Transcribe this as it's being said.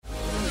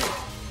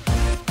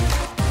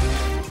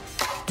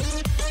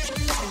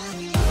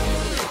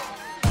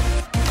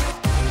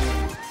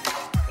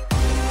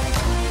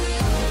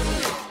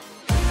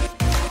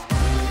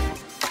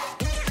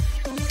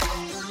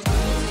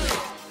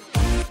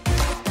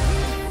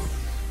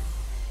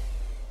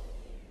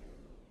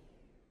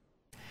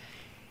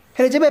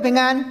弟兄姊妹平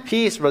安。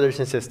 Peace, brothers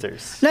and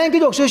sisters. 咱繼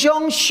續思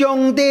想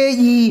上帝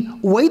以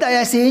偉大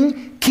嘅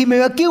神、奇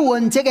妙嘅救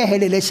恩這個系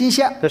列嘅信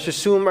息。 Let's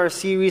resume our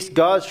series,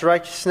 God's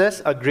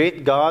Righteousness, a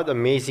Great God,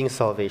 Amazing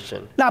Salvation.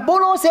 嗱，保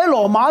羅寫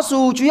羅馬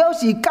書主要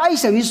是介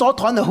紹佢所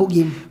傳嘅福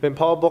音。 When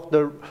Paul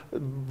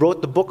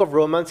wrote the book of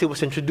Romans, he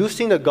was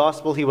introducing the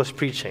gospel he was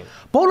preaching.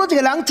 保羅這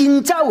個人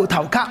真走有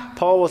頭殼，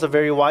 Paul was a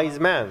very wise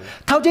man.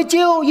 頭一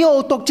招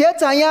要讀者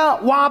知影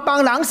外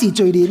邦人是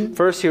罪人，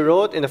 First, he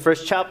wrote in the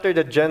first chapter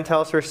that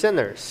Gentiles were sinners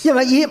因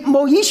為伊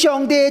無以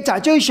上帝就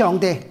追上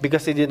帝，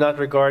 because they did not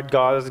regard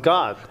God as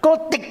God, 個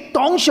敵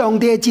擋上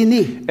帝嘅真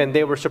理。 and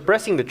they were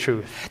suppressing the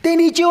truth. 第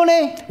二招呢，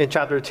 In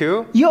chapter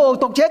 2, 要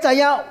讀者知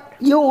影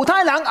猶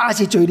太人也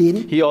是罪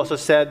人， he also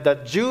said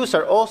that Jews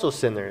are also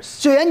sinners.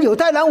 雖然猶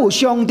太人有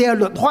上帝嘅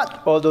律法，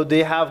 Although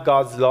they have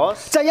God's laws,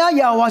 知影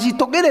又話是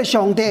獨一嘅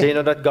上帝。 they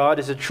know that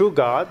God is a true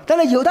God, 但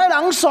係猶太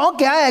人所行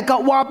嘅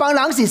及外邦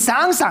人是省，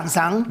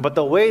 but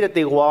the way that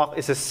they walk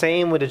is the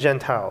same with the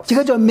Gentiles. 這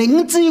叫做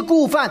明知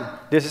故犯。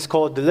 This is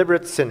called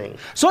deliberate sinning.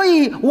 所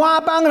以外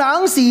邦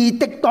人是敵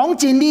擋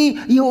真理，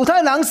猶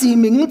太人是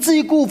明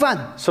知故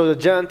犯。 So the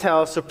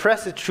Gentiles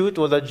suppress the truth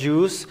while the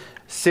Jews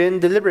sin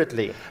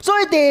deliberately. 所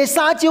以第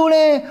三招呢，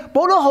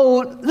保羅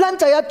號咱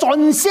知影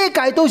全世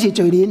界都是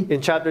罪人，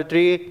 In chapter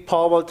 3,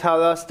 Paul will tell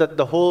us that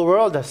the whole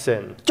world has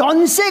sinned,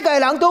 全世界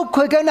人都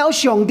缺緊了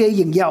上帝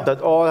榮耀， that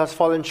all has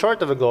fallen short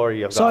of the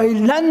glory of 所 God.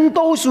 以咱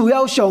都需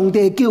要上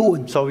帝救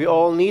恩。 So we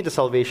all need the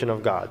salvation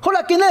of God. 好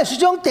啦，今日是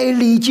講第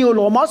二招，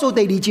羅馬書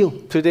第二招，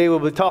 Today we'll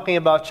be talking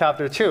about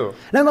chapter 2,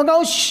 咱講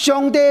到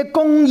上帝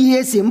公義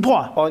嘅審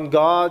判。 on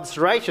God's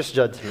righteous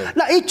judgment.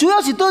 嗱，伊主要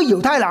是對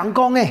猶太人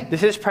講嘅，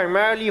 This is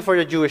primarily for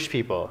the Jewish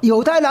people.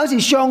 猶太人是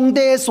上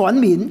帝嘅選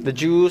民， The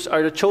Jews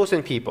are the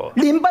chosen people.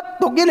 認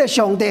不獨一嘅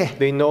上帝。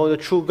 They know the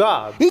true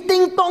God. 一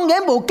定當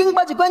然無敬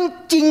拜一款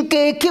真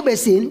低級嘅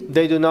神，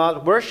 They do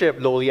not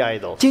worship lowly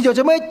idols. 似就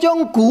做咩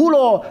將鼓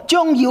咯、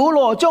將妖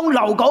咯、將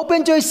流狗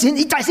變做神，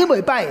伊再先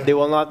未拜。 They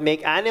will not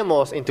make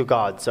animals into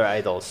gods or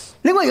idols.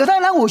 另外猶太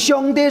人有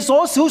上帝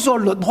所少數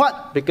律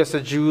法， Because the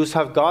Jews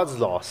have God's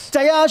laws. 就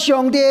係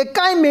上帝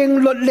誡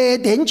命律例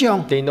典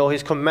章， They know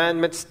His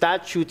commandments,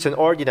 statutes, and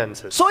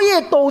ordinances. 所以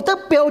道德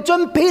標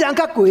準比人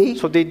較貴。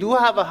 So they do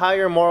have a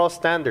higher moral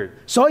standard.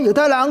 所以猶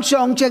太人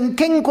上正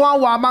傾掛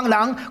外邦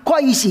人，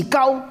誇伊是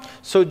狗。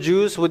 So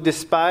Jews would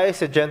despise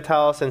the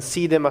Gentiles and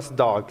see them as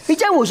dogs. 你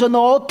真係信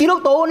我基督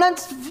徒，咱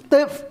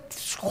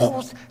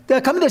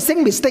commit the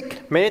same mistake，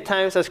 Many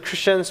times as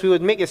Christians, we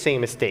would make the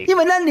same mistake 因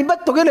為咱認不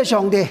獨一嘅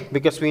上帝，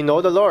 because we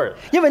know the Lord,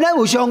 因為咱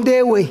有上帝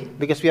嘅話。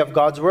 because we have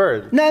God's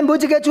word. 咱每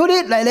一個主日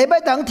嚟禮拜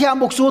堂聽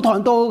牧師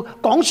傳道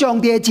講上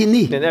帝嘅真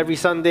理， Then every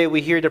Sunday we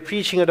hear the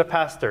preaching of the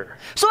pastor.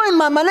 所以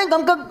慢慢咧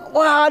感覺，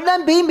哇！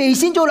咱比未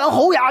信做人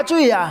好野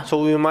罪啊！ So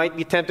we might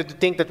be tempted to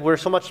think that we're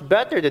so much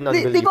better than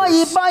你講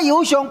伊 unbelievers. 拜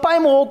偶像拜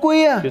魔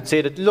鬼啊！ You'd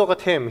say that look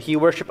at him, he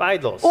worship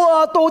idols.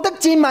 哇！道德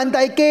戰萬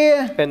大家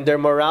啊！ And their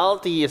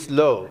morality is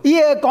low. 伊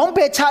係講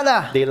白賊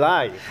啊！ They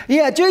lie. 伊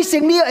係最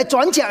勝利係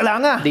轉隻人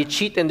啊！ They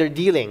cheat in their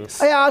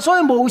dealings. 哎呀，所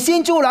以無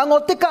信做人，我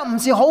的確唔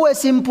是好嘅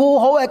善婦、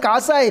好嘅假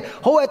西、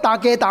好嘅大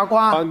家大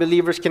瓜。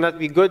 Unbelievers cannot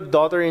be good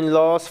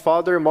daughter-in-laws,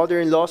 father,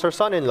 mother-in-laws, or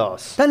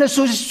son-in-laws. 但係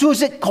事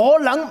實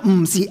可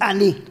能唔是安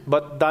尼。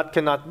 But that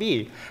cannot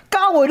be.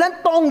 教會咱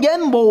當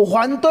然無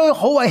反對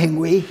好嘅行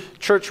為，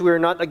 Church, we are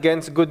not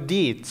against good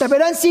deeds. 特別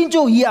咱信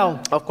主以後，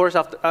 Of course,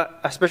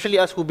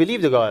 especially us who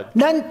believe to God,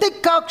 咱的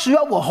確需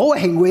要有好嘅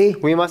行為。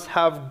 we must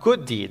have good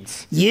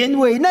deeds 因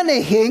為咱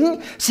嘅行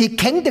是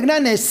肯定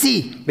咱嘅事，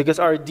 because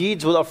our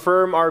deeds will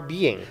affirm our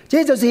being.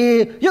 這就是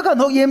約翰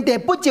福音第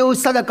8章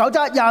49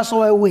節耶穌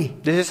嘅話。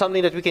 This is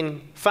something that we can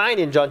find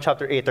in John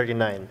chapter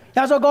 8:39.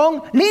 耶穌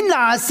講：你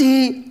若是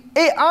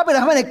亞伯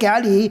拉罕嘅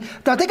兒女，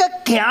就得個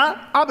行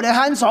亞伯拉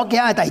罕所行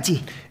嘅代志。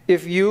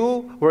 If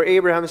you were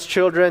Abraham's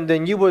children,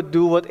 then you would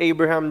do what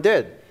Abraham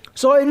did.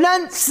 所以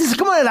咱是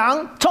咁嘅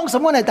人，創什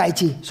麼嘅代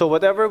志？ So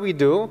whatever we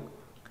do,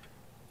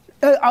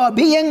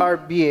 being。 our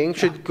being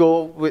should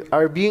go with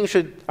our doing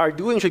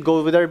should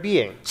go with our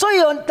being. 所以，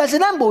但是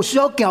咱無需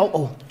要驕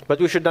傲， But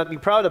we should not be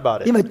proud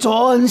about 因 it 為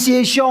全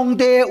是上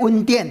帝嘅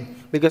恩典。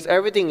 because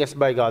everything is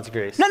by God's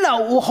grace. 咱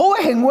有好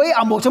嘅行為，也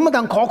無什麼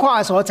能可誇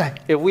嘅所在。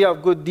 If we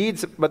have good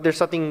deeds, but there's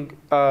something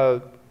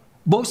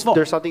boastful。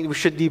 we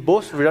should be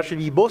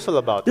boastful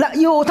about. 嗱，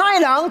猶太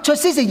人出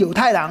世是猶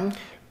太人，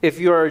 If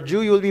you are a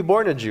Jew, you will be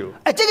born a Jew.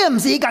 這個唔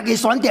是家己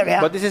選擇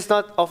嘅。 But this is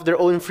not of their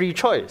own free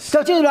choice.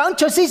 就算人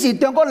出世是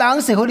中國人，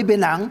是菲律賓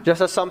人，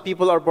 Just as some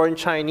people are born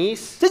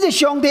Chinese, 這是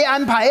上帝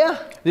安排啊。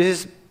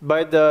 this is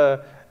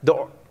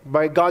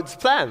by God's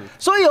plan.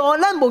 所以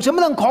咱無什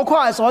麼能可誇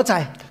嘅所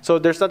在， So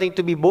there's nothing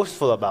to be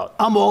boastful about.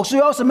 也無需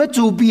要什麼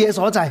自卑嘅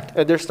所在。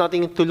 And there's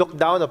nothing to look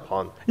down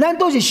upon. 咱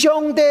都是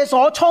上帝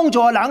所創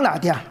造嘅人嚟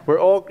嘅。 We're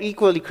all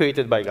equally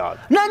created by God.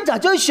 咱就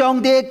將上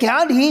帝嘅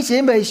兒女，是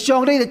因為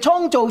上帝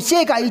創造世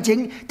界以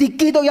前，喺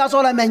基督耶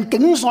穌裏面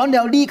競選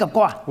了你及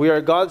我。 We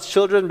are God's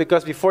children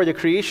because before the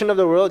creation of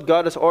the world,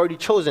 God has already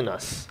chosen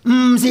us.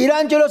 唔是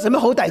咱做咗什麼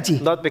好代志，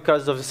 Not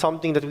because of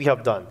something that we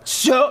have done.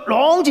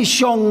 攏是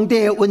上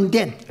帝嘅恩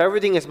典。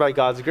Everything is by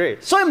God's grace.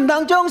 所以唔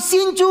能將先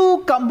知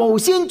及無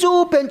先知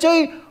變做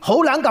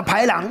好人及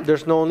歹人，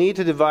 There's no need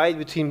to divide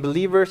between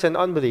believers and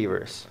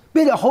unbelievers,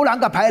 變做好人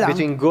及歹人，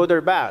 between good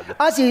or bad,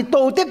 還是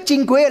道德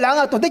正軌嘅人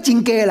啊，道德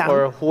正義嘅人。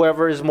 or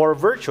whoever is more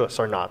virtuous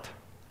or not.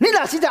 你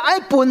若是就愛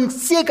判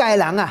世界嘅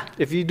人啊，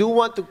 If you do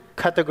want to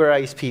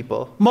categorize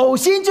people, 無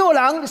先知嘅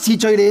人是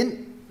罪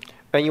人，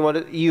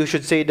 and you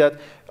should say that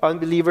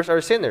unbelievers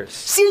are sinners.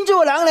 先知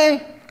嘅人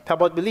呢 How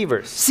about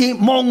believers? 是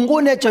蒙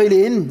恩嘅罪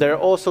人， They're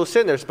also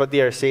sinners, but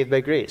they are saved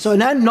by grace. 所以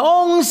呢，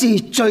攏是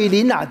罪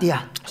人嚟啲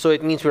啊。 So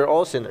it means we're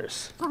all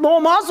sinners.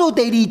 羅馬書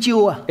第2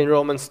章啊， In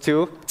Romans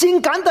 2,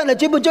 真簡單係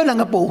最本章兩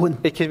個部分。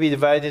 it can be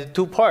divided into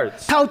two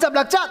parts. 頭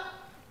16節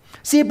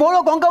是保羅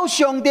講到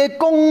上帝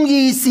公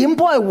義審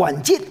判嘅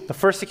原則， The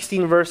first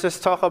 16 verses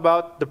talk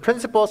about the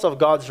principles of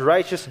God's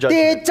righteous 第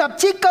judgment.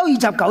 17到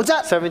29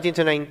節 17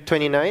 to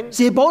 29,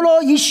 是保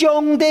羅以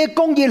上帝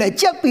公義嚟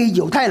責備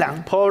猶太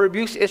人。 Paul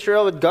rebukes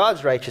Israel with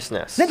God's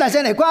righteousness. 你大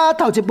聲嚟講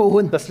頭一部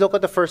分， Let's look at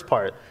the first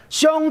part.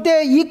 上帝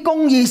以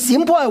公義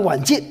審判嘅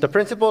原則。 The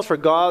principles for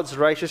God's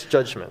righteous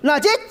judgment. 嗱，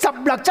這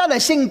16節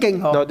係聖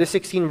經嗬， Now, this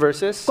 16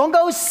 verses 講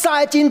到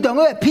三戰堂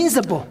嘅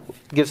principle。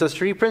 gives us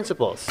three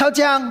principles. 頭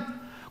章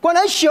關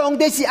喺上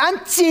帝是按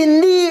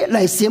真理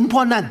嚟審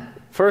判人。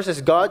 First is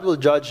God will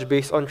judge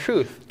based on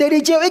truth. 第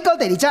2章1到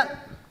第2節，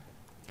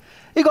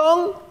佢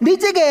講你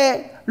這個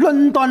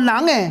論斷人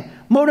嘅，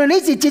無論你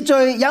是接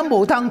罪也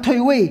無通退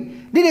位，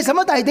你哋什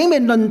麼大頂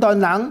面論斷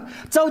人，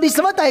就地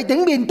什麼大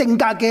頂面定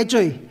價嘅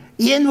罪，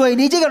因為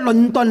你這個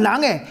論斷人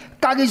嘅，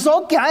家己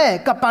所行嘅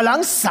及別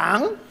人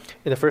省。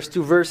 In the first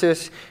two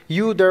verses,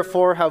 you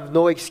therefore have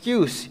no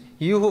excuse,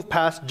 you who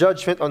pass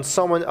judgment on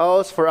someone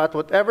else, for at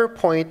whatever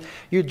point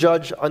you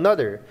judge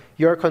another,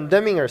 you are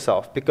condemning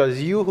yourself,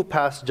 because you who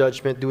pass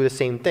judgment do the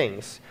same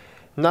things.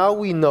 Now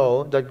we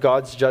know that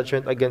God's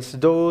judgment against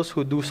those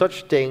who do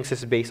such things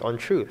is based on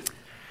truth.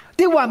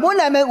 啲原本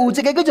係咪有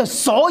一個叫做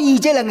所以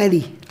這兩個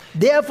字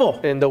 ？Therefore，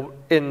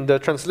 In the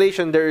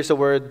translation, there is a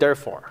word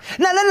therefore.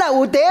 嗱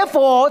有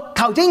therefore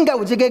頭先應該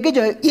有一個叫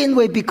做因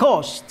為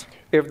because。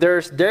 If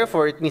there's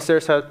therefore, it means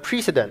there's a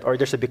precedent or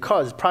there's a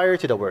because prior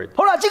to the word.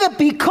 好啦，這個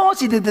because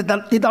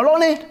係第落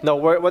呢 Now,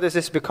 what is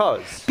this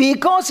because?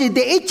 ？because 係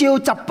第1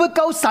章18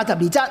到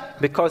32節。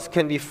 Because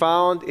can be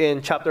found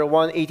in chapter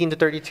 1, 18 to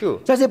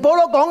 32. 就是保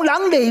羅講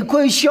人離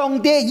開上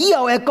帝以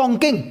後嘅光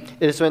景。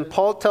 It is when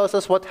Paul tells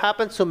us what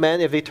happens to men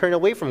if they turn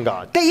away from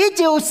God. 第1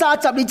章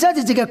32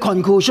節就係個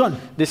conclusion。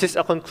 This is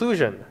a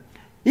conclusion.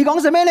 佢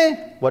講什麼呢？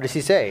 What does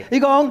he say?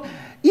 佢講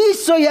伊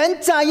雖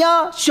然知影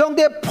上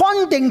帝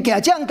判定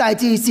嘅這樣大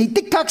事是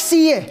的確是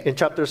嘅， In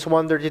chapters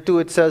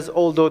 132, it says,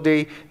 although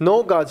they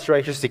know God's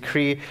righteous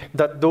decree,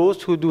 that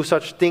those who do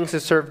such things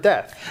deserve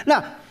death.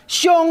 嗱，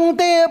上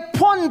帝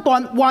判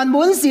斷原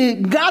本是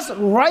God's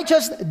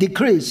righteous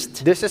decrees。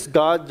 This is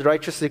God's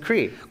righteous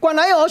decree. 關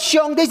係我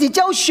上帝是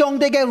照上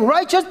帝嘅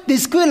righteous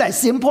decree 嚟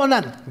審判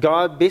人，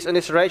 God, based on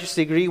his righteous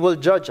decree, will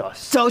judge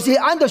us. 就是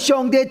按照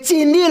上帝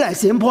真理嚟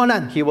審判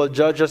人。 He will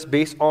judge us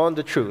based on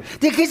the truth.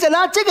 其實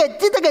啦，這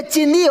個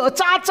真理我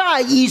渣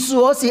嘅意思，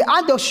我是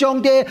按照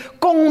上帝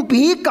公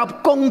平及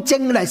公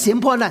正嚟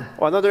審判人。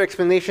 Another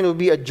explanation would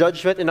be a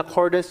judgment in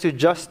accordance to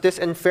justice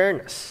and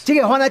fairness. 這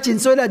個看得真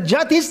水啦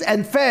 ，justice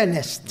and fairness。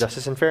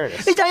 Justice and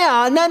fairness. 你知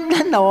啊，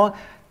咱我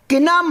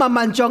見咱慢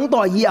慢長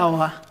大以後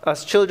啊，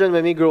 As children,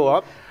 when we grow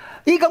up,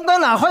 你咁講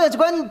嗱，可能一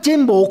款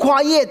真無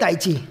跨越嘅代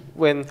志，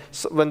 when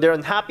they're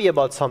unhappy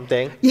about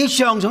something, 伊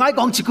常常愛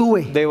講一句話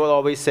they will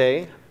always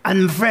say,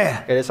 ：unfair，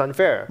 it is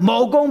unfair.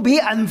 無公平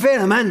unfair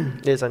係咪？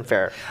 It is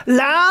unfair.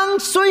 人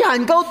雖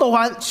然到大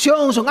漢，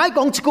常常愛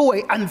講一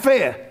句話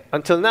unfair。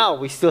 Until now,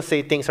 we still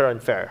say things are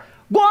unfair.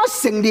 我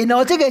承認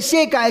哦，這個世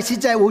界實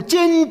在有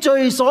真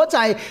罪所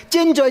在，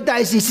真罪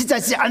大事實在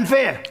是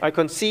unfair。 I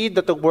concede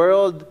that the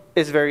world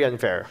is very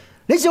unfair.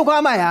 你小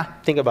看咪啊？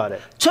 Think about it.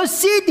 出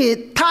師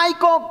喺泰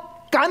國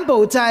柬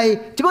埔寨，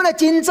就講你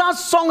戰爭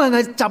雙向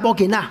嘅查某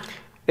囝啊！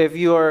 If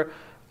you're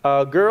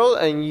a girl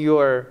and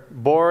you're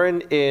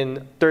born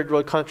in third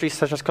world countries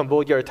such as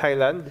Cambodia or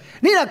Thailand,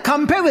 你若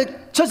compare with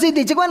出世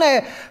地即款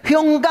嘅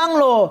香港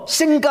咯、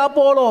新加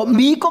坡咯、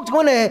美國即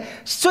款嘅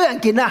衰人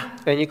見啊，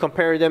 and you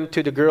compare them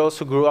to the girls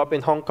who grew up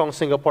in Hong Kong,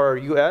 Singapore, or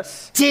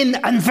US, 真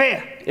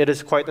unfair。 it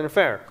is quite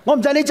unfair. 我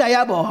唔知你知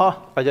啊無嗬？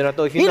 I do not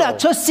know if 你 you 若 know.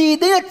 出世你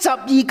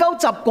12到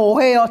19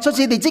歲哦，出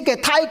世地即個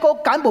泰國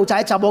柬埔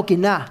寨查某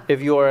見啊， If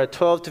you are a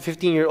 12 to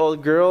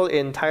 15-year-old girl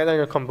in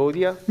Thailand or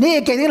Cambodia, 你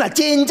係見你嗱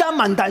戰爭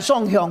問題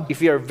雙向，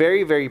 if you are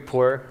very, very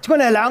poor, 即款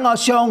係人啊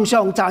常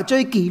常查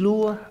追記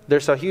錄啊，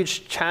 there's a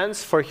huge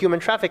chance for human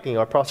trafficking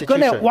or 佢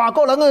哋 prostitution. 外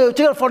國人嘅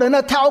即個貨人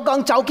咧偷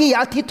工走機也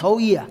鐵土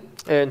伊啊。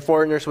 And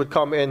foreigners would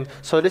come and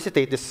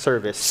solicitate this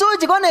service. 所以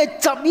就講你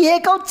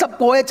12到19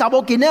嘅查某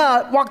囝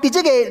啊，或者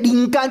即個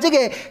年間即個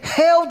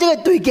hell 即個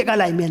對極嘅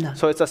裡面啊。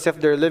 So it's as if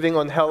they're living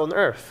on hell on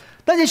earth.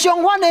 但是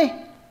相反呢，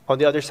 On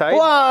the other side,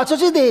 哇，出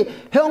世地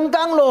香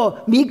港咯、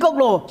美國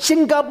咯、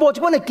新加坡即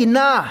款嘅囝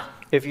啊，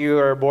 If you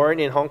are born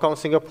in Hong Kong,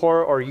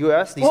 Singapore, or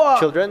US, these 哇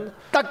children,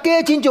 大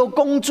家先做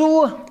公主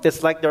啊，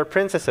 it's like they're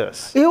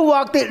princesses. 要活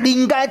喺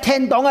連界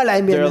天堂嘅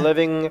裏面 They're 啊。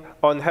 living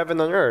on heaven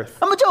on earth.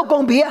 咁啊，真係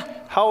公平啊！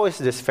 How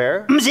is this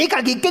fair? 唔是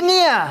家己經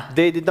嘅啊。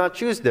 They did not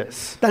choose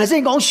this. 但係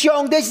先講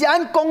上帝是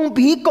按公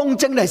平公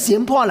正嚟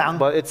審判人，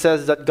 But it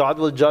says that God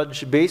will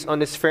judge based on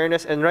his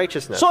fairness and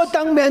righteousness. 所以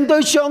當面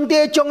對上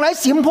帝將來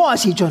審判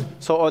嘅時陣，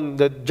 So on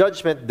the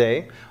judgment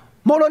day,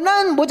 無論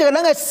咱每一個人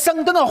嘅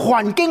生長嘅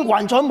環境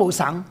完全無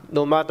同，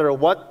 no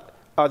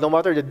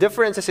matter the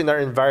differences in our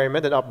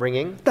environment and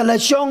upbringing, 但係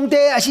上帝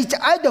係是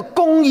喺度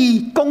公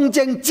義、公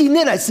正、正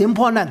義嚟審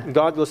判人，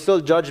 God will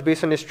still judge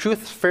based on his truth,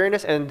 fairness,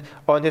 and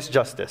on his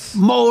justice.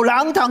 無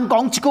人通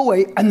講一句話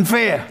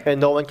unfair。 And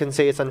no one can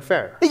say it's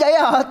unfair. 你睇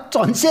下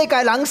全世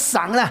界人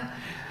神啦，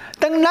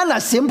當咱嚟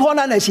審判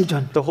咱嘅時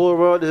陣， The whole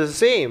world is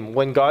the same.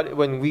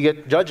 When we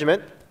get judgment,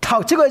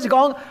 頭一個就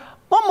講。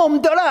我冇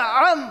唔對啦，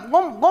啊！我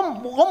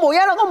冇嘢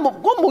啦，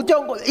我冇做，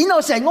然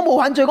後成我冇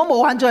犯罪，我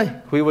冇犯罪。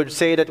 we would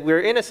say that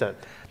we're innocent.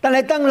 但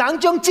係當人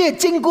將這證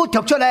據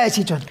貼出嚟嘅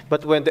時陣， But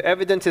when the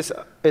evidence is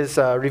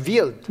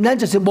revealed, 咱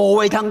就是無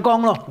話通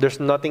講咯。 there's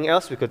nothing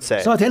else we could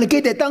say. 所以請你記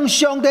得，當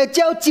上帝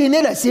照真理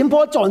嚟審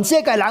判全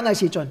世界人嘅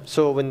時陣，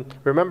 So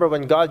remember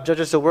when God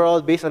judges the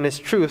world based on his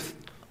truth,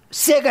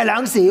 世界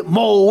人是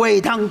無話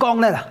通講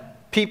嘅啦。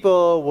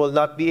 people will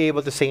not be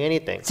able to say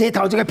anything. 這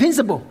頭一個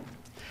principle。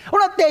好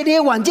啦，第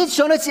二個環節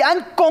上帝是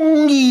按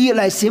公義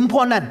嚟審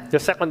判人。 The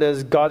second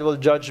is God will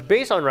judge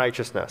based on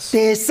righteousness.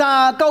 第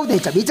3到第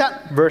12節，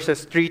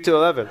 Verses 3 to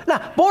 11. 嗱，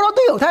保羅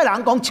對猶太人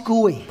講一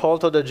句話。 Paul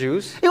told the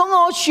Jews, 因為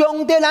我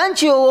上帝攬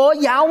住我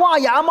亞娃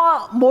亞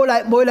媽冇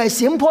嚟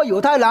審判猶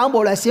太人，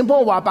冇嚟審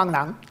判外邦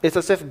人。 it's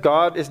as if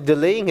God is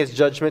delaying his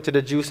judgment to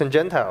the Jews and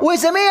Gentiles. 為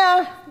什麼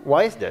啊？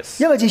 Why is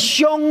this? 因為是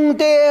上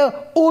帝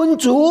恩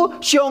主、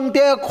上帝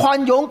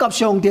寬容及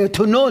上帝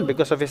吞論，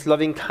 Because of his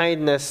loving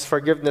kindness,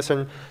 forgiveness,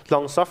 and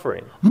long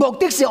suffering. 目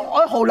的是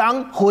愛好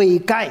人悔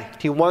改。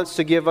 He wants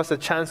to give us a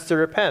chance to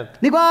repent.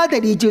 你講第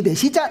2章第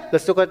4節，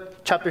 Let's look at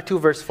chapter 2,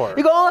 verse 4.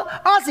 你講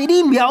亞是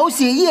你藐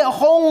視伊個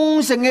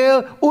豐盛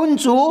嘅恩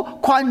主、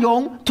寬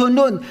容、吞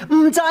論，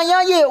唔知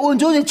呀伊個恩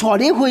主是帶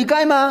你悔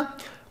改嗎？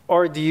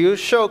 Or do you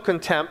show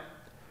contempt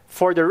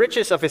for the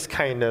riches of his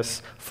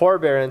kindness,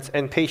 forbearance,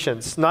 and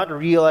patience, not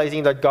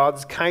realizing that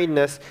God's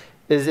kindness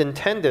is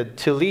intended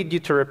to lead you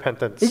to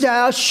repentance? 你就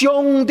係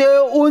上帝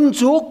恩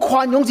主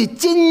寬容是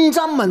真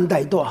正問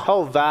題多。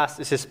 How vast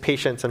is his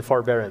patience and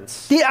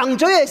forbearance? 啲洪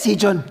水嘅時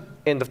陣，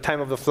 In the time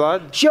of the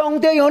flood, 上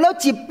帝用咗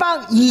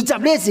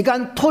120年嘅時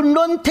間吞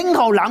論聽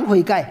候人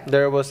悔改。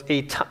 there was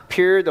a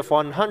period of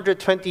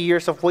 120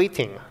 years of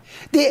waiting.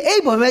 第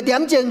阿盤嘅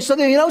點證，上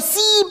帝用咗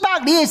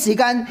400年嘅時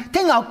間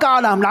聽候迦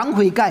南人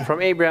悔改。 From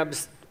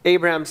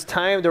Abraham's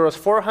time, there was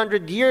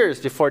 400 years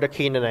before the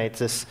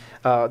Canaanites,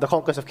 the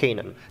conquest of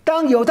Canaan.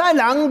 當猶太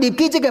人入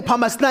基這個帕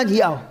麥斯蘭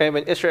以後， And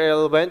when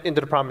Israel went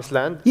into the promised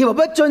land, 而無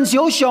不遵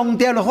守上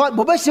帝律法，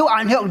無不守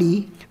安息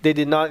日。 they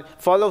did not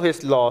follow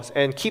his laws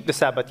and keep the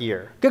Sabbath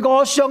year. 結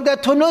果上帝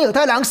吞咗猶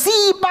太人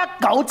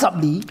490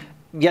年，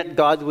 Yet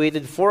God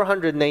waited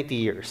 490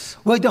 years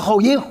為咗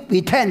後裔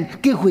repent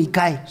嘅悔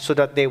改。 so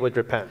that they would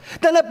repent.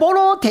 但係保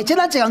羅提出一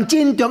項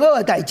戰重要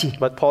嘅大事，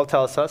 But Paul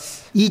tells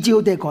us 依照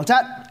第9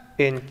節，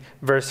 in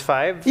verse 5,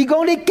 而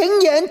講你竟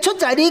然出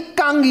在你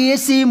更義嘅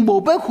事，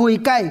無不悔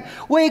改，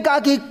為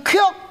家己卻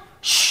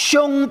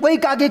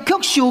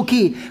受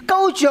氣，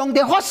救上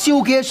帝發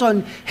受氣嘅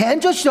信，顯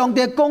出上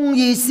帝公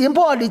義審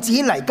判嘅日子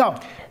嚟到。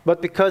 but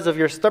because of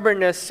your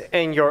stubbornness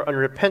and your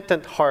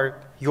unrepentant heart,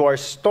 you are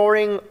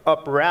storing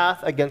up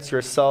wrath against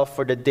yourself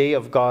for the day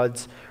of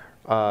God's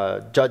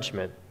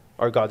judgment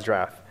or God's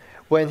wrath,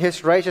 when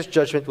his righteous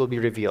judgment will be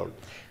revealed.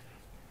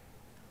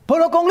 保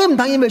羅講你唔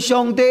通因為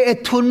上帝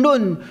嘅吞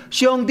論、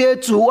上帝嘅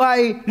阻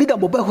礙，你就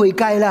無不悔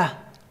改啦。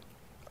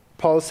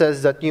 Paul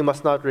says that you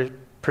must not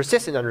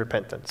persist in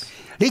unrepentance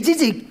你只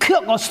是卻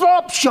我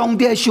stop 上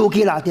帝嘅受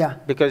氣啦啲。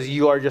 because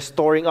you are just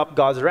storing up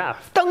God's wrath.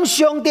 當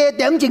上帝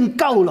點正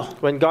夠咯，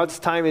 When God's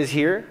time is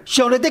here,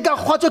 上帝的確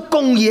發出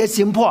公義嘅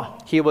審判，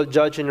 he will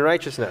judge in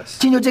righteousness.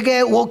 正如這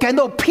個我見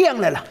到偏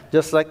嚟啦。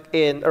 Just like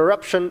in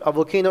eruption, a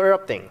volcano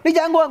erupting. 你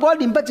睇我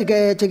念不這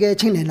個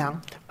青年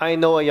人， I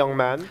know a young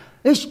man.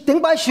 你頂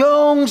擺上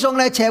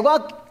嚟斜我，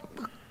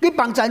啲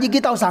幫襯已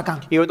經到沙更，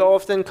 He would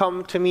often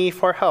come to me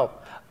for help.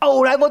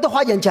 後來我都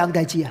發現這樣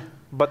大事啊，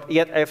 But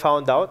yet I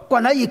found out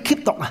關係要吸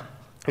毒啊，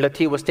 that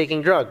he was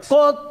taking drugs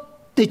我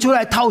哋出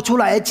嚟偷出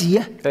嚟嘅字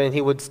啊， and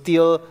he would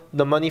steal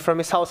the money from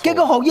his 結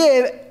果 household. 後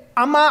嘢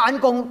阿媽眼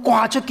光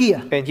掛出去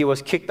啊， And he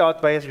was kicked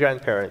out by his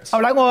grandparents.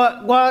 後來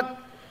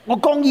我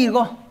講義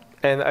個，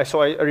 And so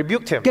I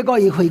rebuked him 結果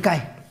要悔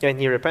改， and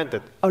he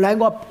repented. 後來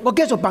我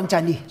繼續幫襯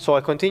你， So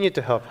I continued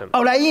to help him.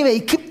 後來因為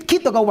吸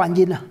毒嘅原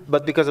因啊。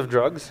 But because of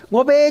drugs,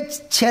 我俾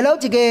扯到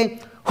一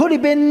個菲律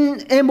賓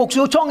嘅牧師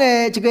創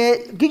嘅一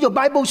個叫做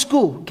Bible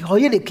School，可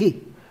以入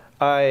去。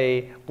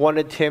 I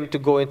wanted him to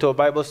go into a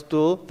Bible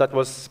school that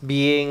was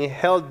being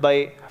held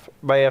by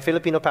by a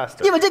Filipino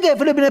pastor. 因為即個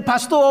菲律賓嘅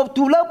pastor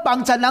除咗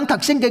幫助人讀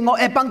聖經我，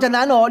幫助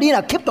人我，你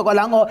嗱 keep 讀嘅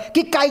人我，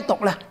佢戒毒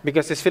啦。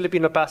 Because this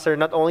Filipino pastor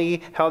not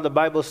only held a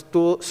Bible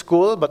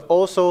school, but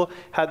also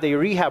had a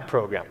rehab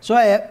program.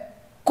 所以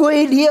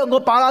貴年我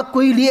把啦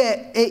貴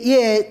年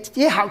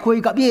嘅客會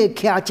及呢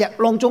嘅劇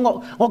當中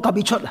我及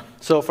佢出啦。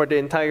 So for the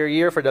entire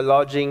year, for the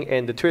lodging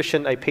and the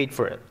tuition, I paid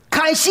for it.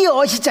 開始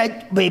我實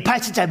在未批，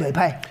實在未批。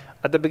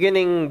 At the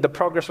beginning, the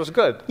progress was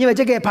good. 因為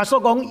即個 pastor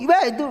講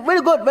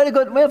very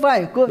good，very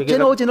fine，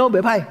真好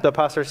未批。 The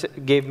pastor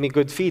gave me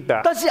good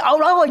feedback. 但是後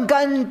來忽然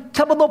間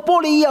差不多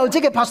玻璃以後，即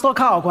個 pastor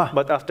靠我啩。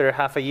 But after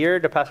half a year,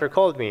 the pastor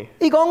called me.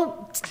 你講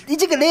你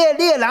即個你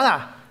個人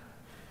啊，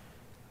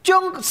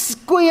將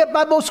貴嘅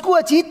Bible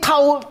school 嘅錢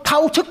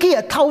偷出去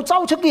啊，偷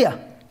走出去啊！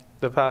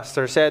 The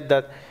pastor said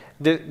that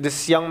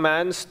this young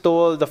man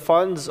stole the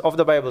funds of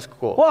the Bible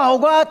school. 哇！我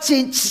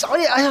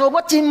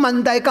真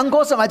問題更加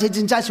實話真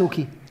真生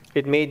氣。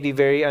 It made me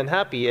very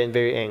unhappy and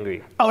very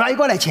angry. 後來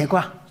過嚟邪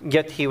啩，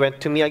 Yet he went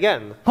to me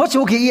again. 我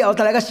生氣以後，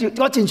大家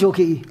我真生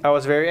氣。 I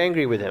was very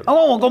angry with him.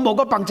 我冇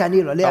個幫襯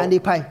你咯，你按你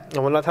批。 I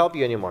will not help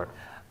you anymore.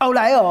 後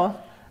來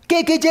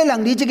記者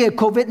能你即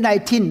個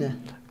COVID-19 啊，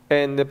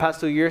 And the past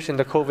 2 years in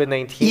the 伊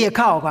COVID-19, 係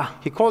靠啩，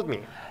 he called me.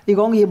 伊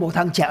講伊無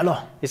通食咯，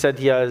 He said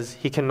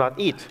he cannot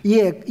eat.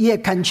 伊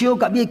係近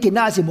超及伊見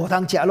仔是無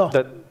通食咯。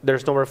 That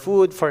there's no more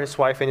food for his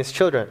wife and his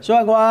children. 所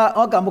以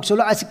我咁牧師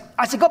啦，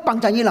還是個幫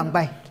襯伊兩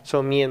倍。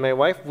 So me and my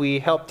wife, we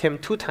helped him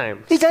 2 times.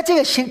 你睇即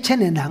個青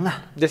年人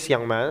啊， This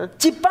young man,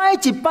 一擺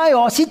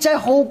實在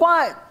好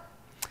乖。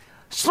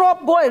slop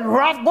我係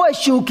rough 我係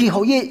生氣，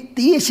好嘢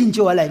啲嘢先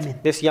做喺裏面。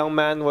 this young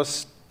man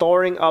was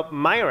storing up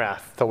my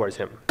wrath towards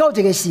him. 到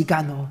這個時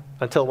間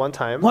Until one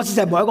time, 我實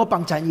在冇一個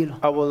幫襯伊咯。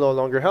 I will no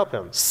longer help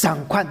him. 神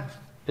困，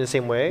 In the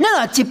same way, 你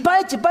嗱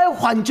一擺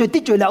犯罪得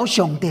罪了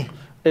上帝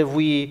if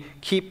we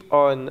keep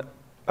on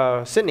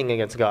sinning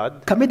against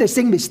God ，commit the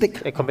same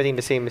mistake， and committing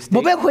the same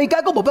冇 mistake 俾悔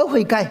改，個冇俾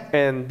悔改。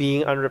 and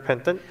being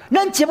unrepentant,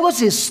 咱只不過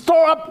是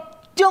store up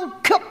將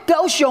吸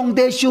掉上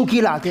帝生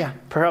氣啦啲啊！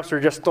 perhaps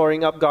we're just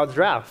storing up God's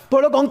wrath.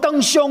 保羅講，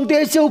當上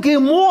帝生氣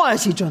滿嘅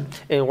時陣，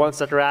 And once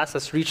that wrath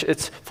has reached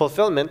its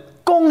fulfillment,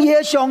 公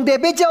義上帝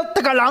俾咗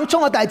得個人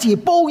創嘅大字，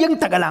報應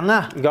得個人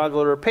啊！ God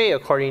will repay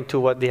according to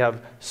what they have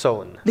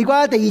sown. 你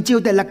講第2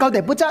章第6、9、第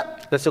8節，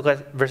 Let's look at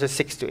verses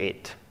 6 to 8.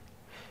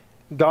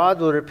 God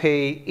will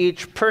repay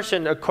each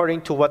person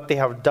according to what they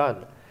have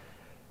done.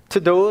 To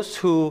those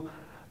who,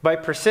 by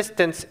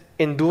persistence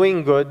in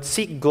doing good,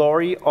 seek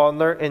glory,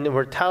 honor, and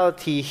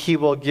immortality, he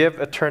will give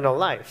eternal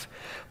life.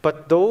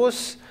 But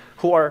those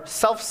who are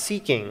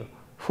self-seeking,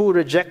 who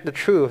reject the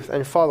truth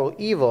and follow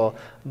evil,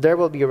 there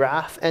will be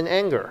wrath and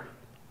anger.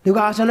 你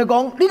話上帝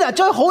講，你嗱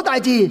做好大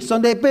字，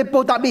上帝俾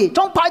報答你；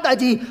做壞大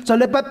字，上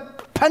帝不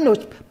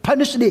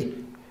punish 你。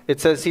 It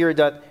says here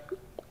that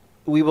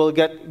we will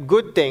get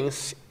good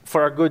things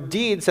for our good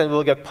deeds and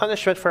we'll get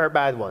punishment for our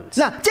bad ones.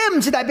 嗱，即係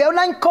唔是代表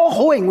咱個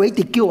好行為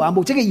得救啊，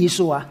冇這個意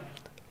思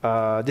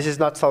啊。 This is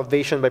not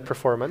salvation by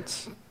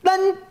performance. 咱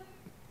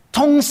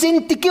重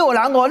新得救嘅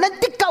人我，咱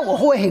得救有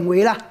好嘅行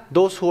為啦。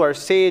 Those who are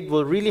saved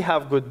will really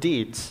have good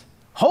deeds.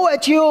 好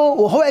嘅樹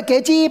有好嘅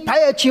果子，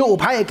歹嘅樹有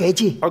歹嘅果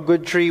子。 A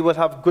good tree will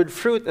have good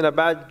fruit and a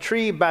bad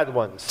tree, bad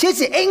ones. 這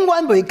是永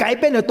遠未改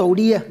變嘅道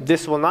理啊！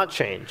 This will not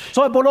change.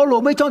 所以保羅後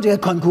尾將一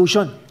個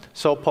conclusion，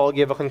 So Paul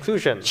gave a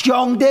conclusion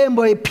上帝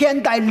未偏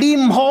待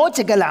任何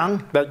一個人，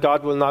 that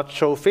God will not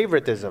show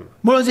favoritism,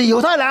 無論是猶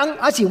太人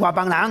還是外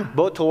邦人。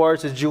 both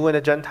towards the Jew and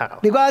the Gentile.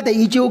 你講第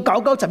2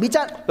章9、9、11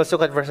節。 Let's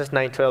look at verses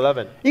 9 to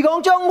 11. 伊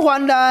講將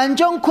患難、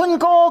將困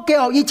苦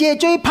交予這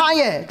最歹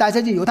嘅，但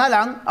係是猶太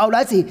人，後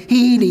來是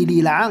希利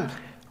尼人。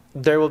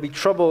 There will be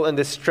trouble and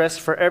distress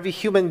for every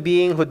human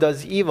being who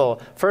does evil,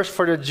 first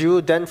for the Jew,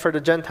 then for the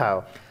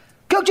Gentile.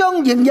 卻將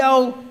榮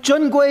耀、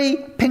尊貴、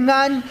平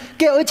安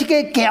交予這個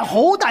行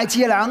好大事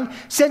嘅人，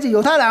先是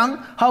猶太人，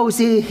後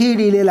是希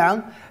利尼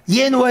人，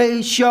因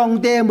為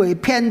上帝未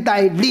偏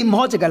待任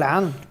何一個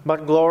人。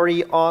 But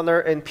glory,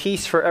 honor, and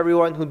peace for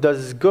everyone who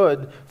does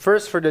good,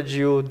 first for the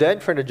Jew,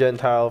 then for the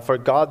Gentile, for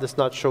God does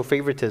not show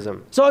favoritism.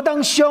 所以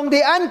當上帝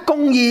按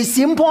公義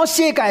審判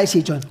世界嘅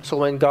時陣， So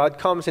when God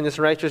comes in his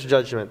righteous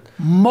judgment,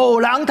 無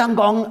人通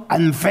講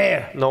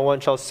unfair， no one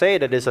shall say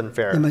that is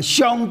unfair. 因為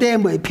上帝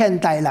未偏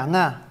待人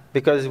啊。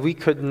 Because we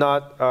could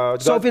not,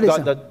 Show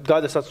favoritism.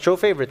 God does not show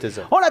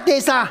favoritism. 好啦，第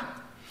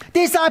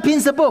三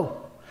principle，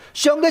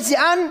 上帝是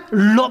按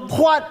律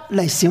法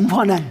嚟審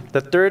判人。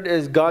 The third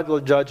is God will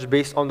judge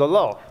based on the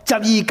law.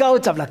 12、9、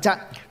16節。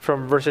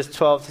 From verses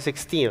 12 to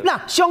 16. 嗱，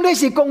上帝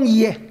是公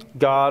義嘅。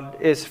 God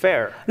is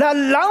fair. 嗱，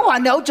人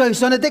犯有罪，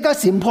上帝得個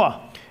審判。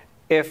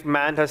 If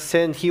man has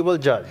sinned, he will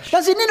judge.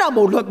 但是你若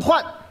冇律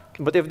法，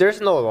 But if there's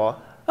no law,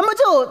 咁啊，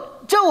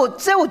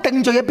即係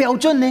定罪嘅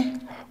標準呢？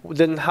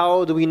 then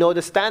how do we know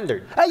the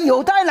standard?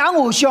 猶太人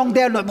有上帝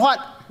嘅律法，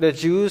 The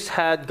Jews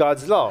had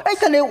God's law,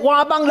 但係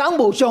外邦人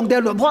冇上帝嘅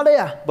律法咧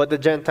啊！ but the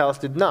Gentiles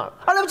did not.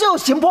 你即係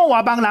審判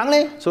外邦人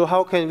咧？ So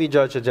how can we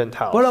judge the 我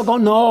Gentiles? 哋講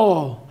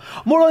no，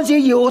 無論是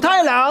猶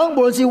太人，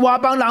無論是外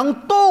邦人，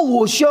都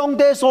有上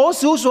帝所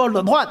少數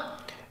嘅律法。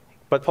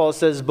But Paul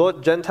says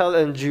both Gentile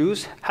and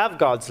Jews have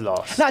God's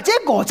laws. 嗱，這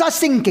個則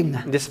聖經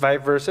啊， In these 5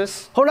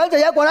 verses, 後來就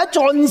有講咧，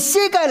全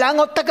世界人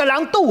我得嘅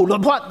人都有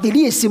律法喺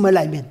呢個心嘅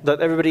裏面。 that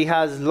everybody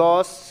has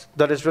laws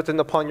that is written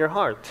upon your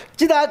heart.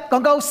 即係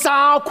講到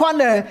三款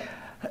嘅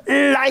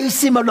內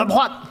心嘅律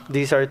法。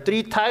 These are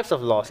 3 types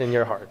of laws in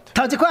your heart.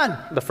 頭一款，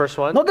 The first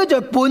one, 我叫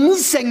做本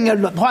性嘅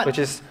律法。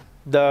 which is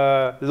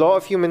the law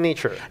of human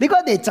nature. 呢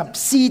個第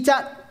14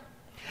節，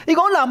你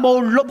講嗱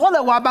無律法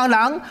嚟話幫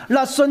人，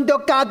嗱順着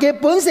家己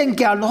本性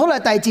行律法嚟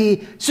代志，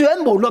雖然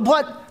無律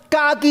法，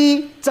家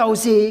己就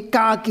是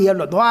家己嘅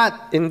律法。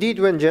 Indeed,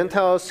 when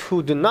Gentiles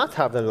who do not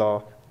have the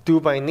law do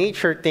by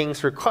nature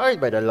things required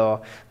by the law,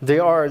 they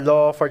are a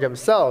law for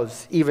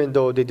themselves, even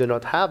though they do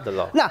not have the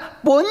law. 嗱，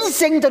本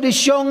性就係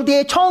上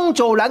帝創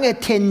造人嘅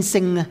天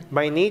性啊，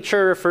 By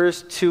nature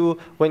refers to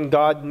when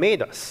God made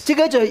us. 即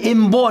係就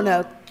inborn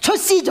啊，出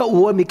世就有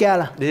嘅物件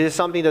啦。 This is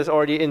something that's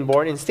already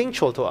inborn,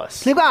 instinctual to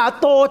us. 你講啊，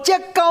大隻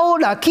狗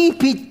嗱，去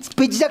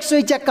撇隻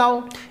細隻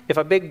狗， If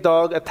a big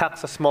dog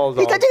attacks a small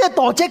你睇 dog, 呢個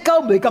大隻狗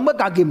唔係感覺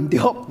家己唔對，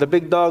 the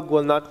big dog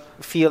will not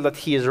feel that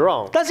he is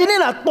wrong. 但是你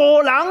嗱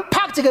大人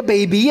拍一個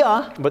baby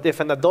啊， But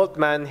if an adult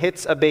man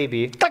hits a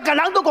baby, 得個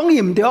人都講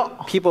佢唔對。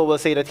 people will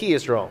say that he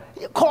is wrong.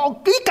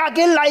 佢家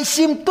己內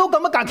心都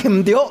感覺家己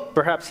唔對，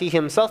 Perhaps he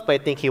himself might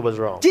think he was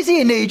wrong, 這是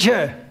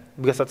nature。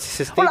 because that's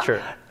his 好啦 nature.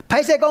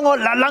 睇勢講我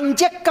嗱兩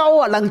隻狗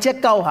啊，兩隻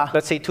狗嚇，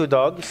 Let's say 2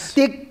 dogs.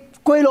 啲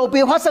街路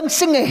邊發生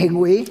性嘅行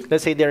為， Let's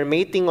say they're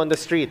mating on the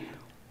street.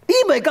 你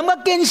咪感覺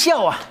見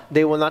笑啊？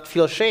 They will not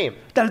feel shame.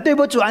 但係對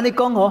不住啊，你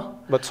講我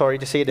But sorry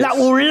to say this. 嗱，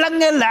有兩個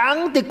人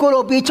啲街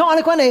路邊創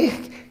呢款嘅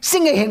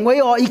性嘅行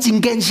為，我已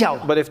經見笑。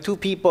 But if 2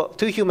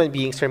 human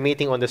beings are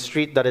mating on the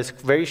street, that is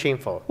very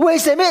shameful, 為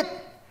什麼？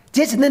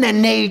這是你嘅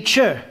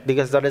nature。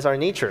 because that is our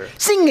nature.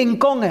 聖經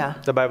講嘅啊，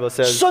 The Bible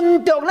says,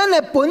 順着咱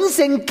嘅本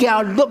性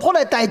行律法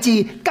嘅代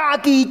志，家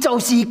己就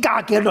是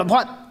家己嘅律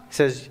法。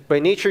 says, by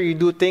nature you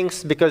do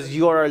things because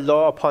you are a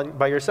law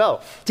by yourself.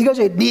 這個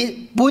就係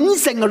你本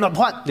性嘅律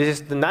法。 This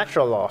is the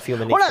natural law of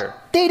human 好 nature. 啦，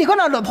第二款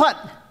嘅律法，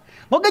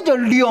我叫做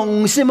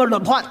良心嘅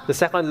律法。 The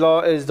second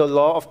law is the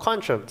law of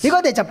conscience. 呢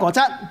個第10個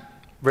則，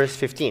 Verse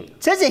 15.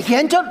 這是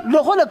顯出律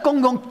法嘅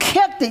功用，刻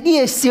在呢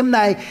個心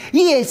內，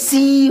呢個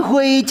智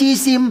慧之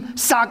心，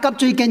殺急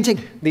最堅正。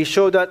 They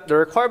show that the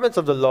requirements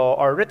of the law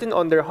are written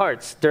on their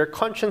hearts, their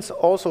conscience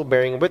also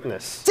bearing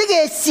witness. 這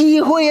個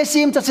智慧嘅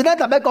心，就是咧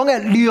特別講嘅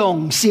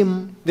良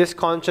心。 This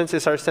conscience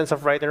is our sense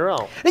of right and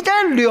wrong. 你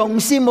睇良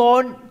心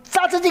我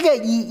揸出呢個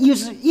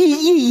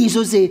意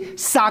思是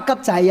殺急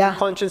仔啊！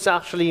 Conscience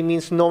actually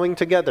means knowing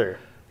together.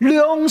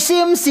 良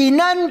心是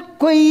咱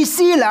歸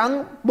世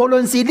人，無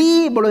論是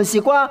你，無論是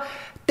我，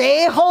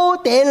第好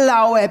第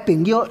老嘅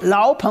朋友、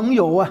老朋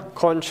友啊。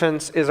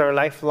Conscience is our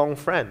lifelong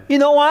friend. You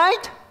know why？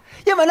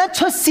因為咧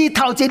出世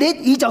頭一日，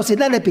伊就是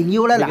咱嘅朋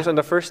友啦。 Because on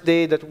the first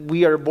day that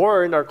we are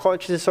born, our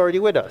conscience is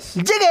already with us.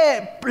 這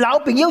個老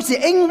朋友是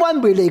永遠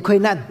唔會離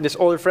開咱， This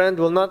old friend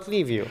will not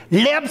leave you.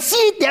 歷史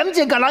點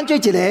正甲咱做一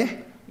個。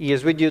 He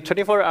is with you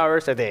 24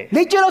 hours a day.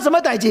 你做咗什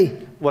麼代志？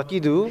 What you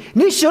do,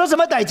 你做咗什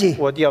麼代志？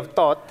 what you have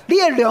taught, 你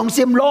嘅良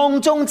心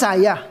囊中在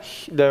啊！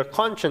 the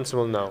conscience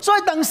will know. 所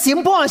以當審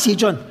判嘅時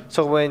陣，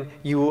 So when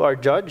you are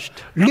judged,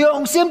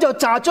 良心就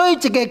查咗一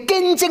個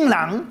見證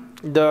人。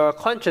 the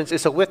conscience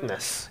is a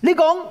witness. 你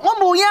講我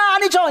冇呀，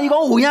你錯，你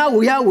講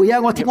有呀，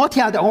我聽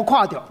到，我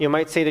看到， You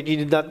might say that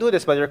you did not do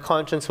this, but your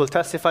conscience will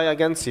testify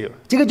against you.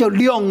 這個叫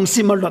良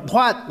心嘅律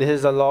法。 This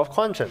is the law of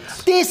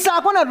conscience. 第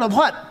三款嘅律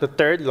法 The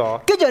third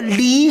law, 叫做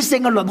理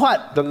性嘅律法。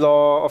 the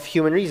law of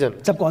human reason.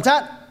 10個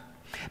則，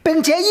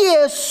並且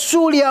耶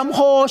數念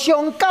互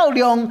相較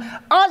量，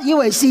以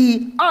為是，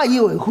以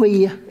為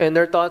非啊！ And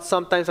their thoughts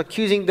sometimes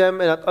accusing them,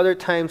 and at other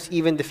times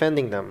even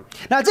defending them.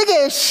 嗱，這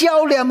個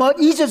少念嘅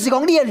意思是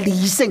講你嘅理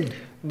性，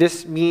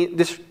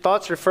 These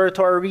thoughts refer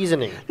to our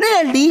reasoning. 你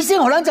嘅理性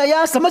可能知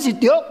啊，什麼是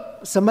對，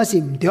什麼是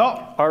唔對。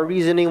 Our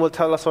reasoning will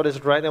tell us what is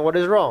right and what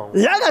is wrong.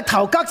 你個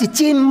頭殼是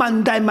真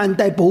問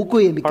題寶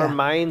貴嘅物 Our 件。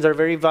 minds are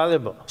very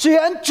valuable. 雖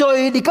然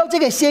罪嚟到這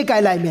個世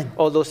界裏面，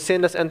 Although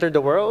sin has entered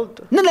the world,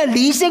 你嘅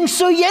理性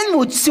雖然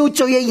會受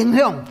罪嘅影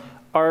響，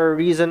 our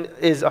reason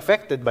is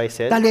affected by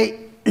sin, 但係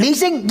理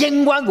性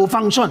仍然會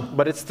function。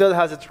 but it still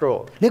has its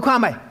role. 你看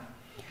咪？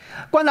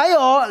關喺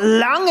我人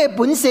嘅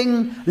本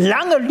性、人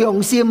嘅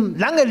良心、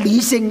人嘅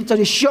理性，就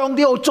是上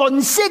帝全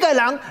世界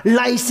人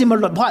內心嘅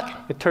律法。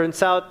 It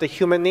turns out the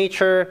human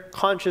nature,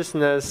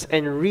 consciousness,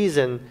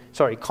 and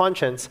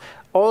conscience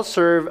all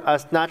serve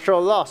as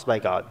natural laws by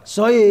God.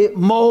 所以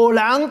無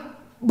人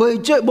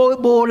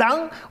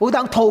會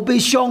當逃避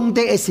上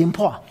帝嘅審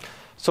判。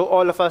 So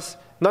all of us,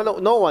 no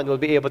one will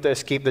be able to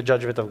escape the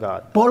judgment of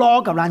God. 保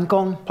羅咁樣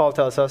講， Paul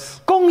tells us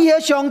公義嘅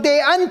上帝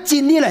按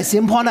真理嚟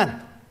審判人，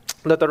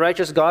 that the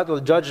righteous God will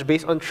judge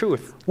based on truth.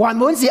 原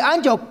本是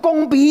按照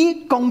公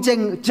平、公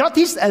正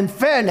 （justice and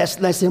fairness）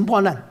 嚟審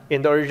判人。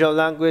 In the original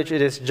language,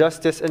 it is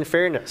justice and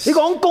fairness. 你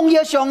講公義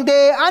嘅上帝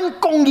按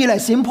公義嚟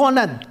審判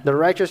人， The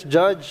righteous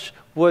judge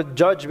would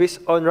judge based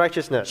on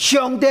righteousness.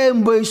 上帝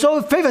唔會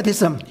show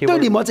favoritism 對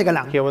任何一個人。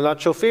 He will not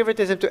show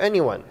favoritism to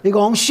anyone. 你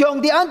講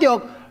上帝按照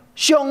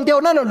上帝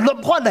那個律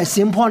法嚟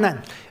審判人。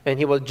 and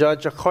he will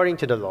judge according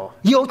to the law.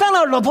 猶太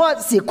人律法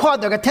是跨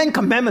越嘅 Ten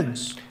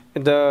Commandments，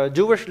 The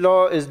Jewish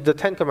law is the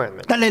 10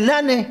 Commandments. 但係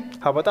咱呢，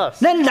 How about us?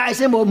 咱乃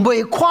是冇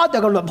未跨越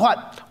嘅律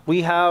法， We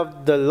have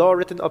the law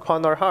written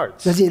upon our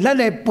hearts, 就是咱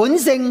嘅本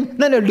性、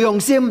咱嘅良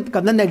心及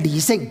咱嘅理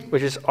性。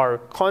 which is our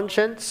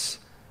conscience,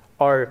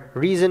 our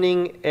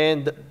reasoning,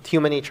 and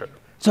human nature.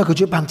 所以佢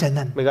主幫助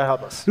人。 May God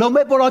help us. 後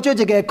尾保羅做一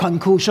個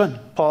conclusion，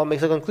 Paul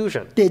makes a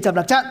conclusion, 第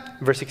16節，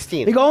 verse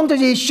你 16. 講就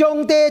是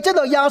上帝知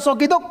道耶穌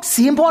基督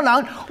審判人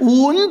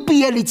完備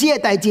嘅日子嘅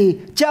代志，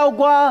照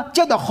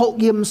到福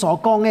音所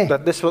講嘅。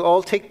 That this will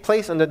all take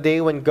place on the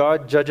day when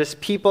God judges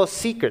people's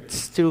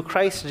secrets through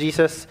Christ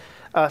Jesus,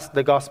 as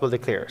the gospel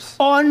declares.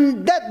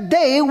 On that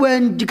day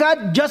when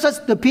God judges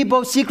the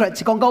people's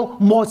secrets，講到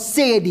末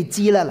世嘅日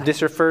子啦。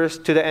 This refers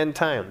to the end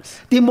times.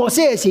 啲末世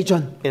嘅時陣，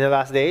 In the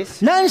last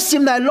days, 咱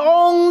心內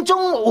囊中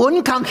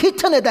隱藏顯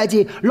出嘅代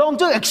志，囊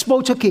中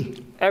expose 出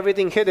去，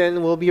 everything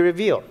hidden will be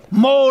revealed.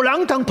 無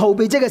人能逃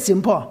避這個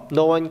審判。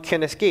 No one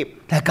can escape.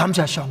 嚟感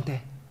謝上帝，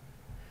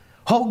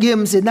福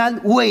音是咱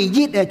唯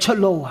一嘅出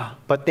路啊！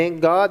 But thank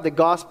God, the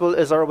gospel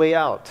is our way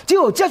out. 只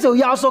有接受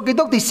耶穌基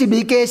督喺十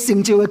字架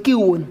成就嘅救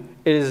恩，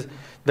 It is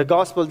the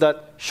gospel that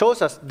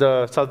shows us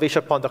the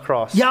salvation upon the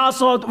cross. 耶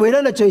穌為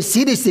咱嘅罪死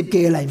喺十字架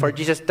裏 For 面，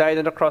 Jesus died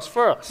on the cross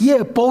for us. 伊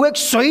嘅寶血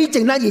水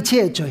淨咱一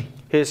切嘅罪，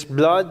 His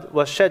blood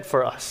was shed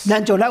for us.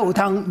 咱就嚟有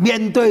通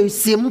面對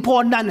審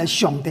判咱嘅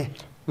上帝。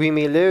 We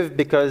may live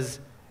because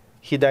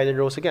he died and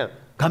rose again.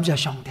 感謝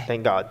上帝。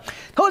 Thank God.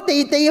 好，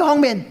第二方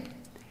面，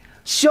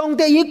上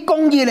帝以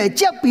公義嚟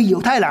責備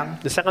猶太人。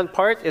 The second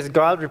part is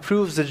God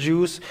reproves the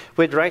Jews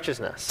with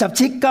righteousness.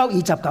 17到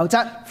29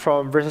節。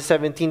 From verses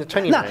 17 to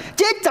 29. 嗱，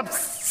這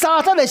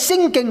13節嘅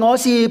聖經，我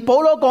是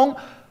保羅講，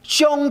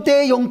上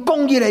帝用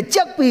公義嚟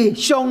責備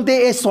上帝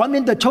嘅選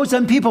民 the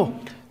chosen people。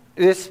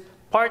 This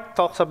part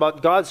talks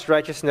about God's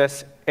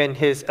righteousness and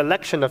his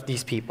election of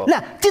these people.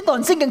 嗱，這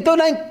段聖經對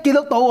咱基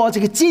督徒我一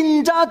個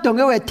真正重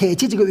要嘅提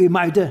示，一個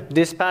reminder，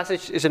 This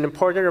passage is an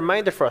important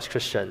reminder for us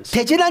Christians.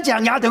 提示咱一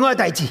項也重要嘅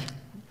代志，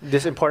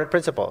 This important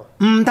principle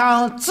唔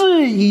通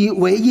自以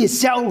為義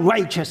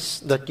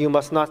self-righteous。 that you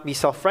must not be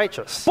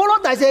self-righteous. 保羅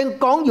大聲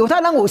講，猶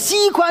太人有四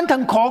款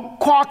同誇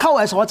口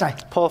嘅所在。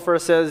 Paul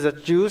first says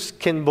that Jews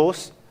can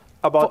boast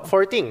about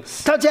four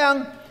things. 頭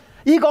先，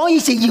伊講伊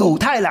是猶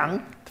太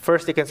人，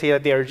 First, they can say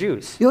that they are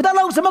Jews. 猶太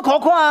人有什麼可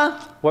誇啊？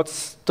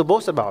 What's to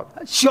boast about?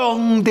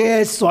 上帝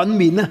嘅選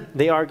民啊！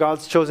 They are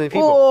God's chosen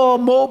people. 哦，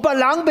冇別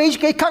人比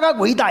佢更加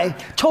偉大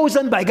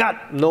，chosen by God。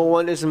 No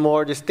one is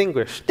more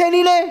distinguished. 第二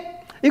咧，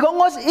你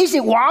講伊是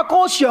話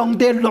過上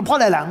帝律法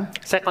嘅人，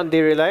 Second,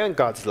 they rely on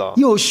God's law.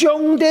 由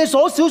上帝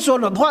所少數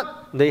律法，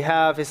 They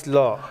have his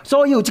law.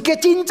 所以有一個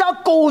真正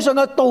高尚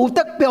嘅道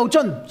德標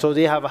準。 So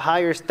they have a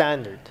higher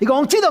standard. 你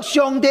講知道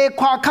上帝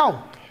誇口，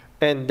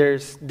 And they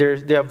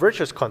have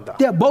virtuous conduct.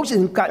 你係保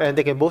證God。 And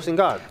they can boast in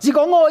God. 是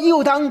講我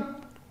要通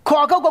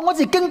誇口講我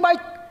是敬拜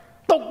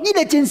獨一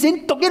嘅戰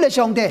神，獨一嘅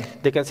上帝，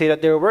 They can say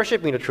that they are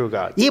worshiping the true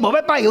God. 而無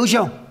乜拜偶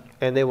像。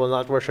 And they will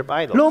not worship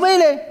idols. 後尾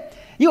咧，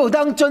要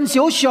通遵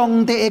守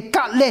上帝嘅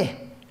格例。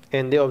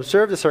 And they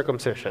observe the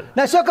circumcision.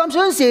 嗱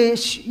，circumcision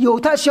是猶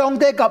太上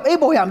帝及亞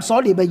伯蘭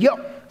所立嘅約，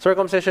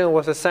 Circumcision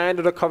was a sign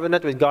of the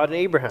covenant with God and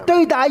Abraham.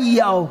 對打以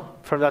後，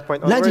 From that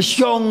point 咱是 onwards,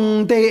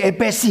 上帝嘅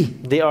百姓，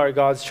 they are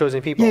God's chosen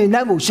因 people 為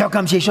咱有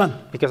circumcision。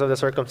 because of the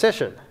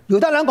circumcision. 猶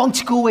太人講一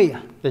句話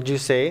啊， The Jews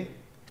say,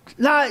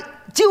 嗱，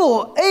只有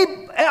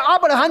亞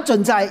伯蘭罕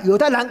存在，猶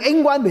太人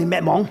永遠未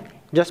滅亡。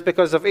 just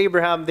because of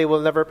Abraham, they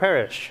will never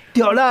perish.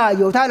 對啦，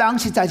猶太人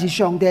實在是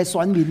上帝嘅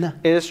選民啊，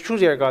 It is true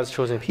they are God's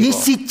chosen 而 people.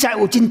 實在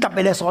有真特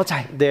別嘅所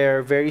在。 They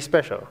are very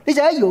special. 你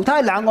就喺猶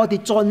太人，我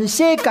哋全世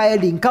界嘅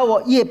人口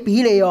哦，伊嘅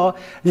比例哦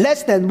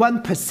，less than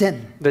 1%。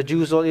 The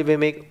Jews don't even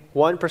make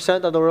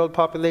 1% of the world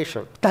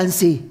population. 但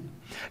是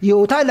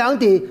猶太人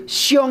哋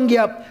商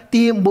業、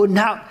啲文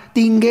學、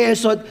啲藝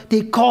術、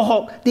啲科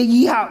學、啲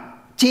醫學，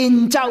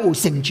真正有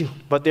成就。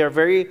 But they are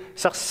very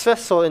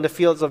successful in the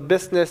fields of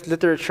business,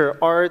 literature,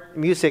 art,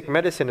 music,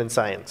 medicine, and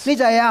science. 呢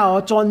就係啊，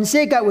哦，全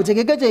世界有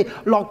一個叫做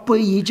諾貝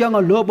爾獎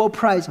嘅 Nobel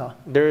Prize 哦。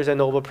 There is a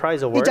Nobel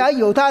Prize 呢 award. 就係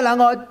猶太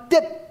人哦，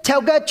啲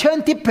超過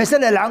20% 嘅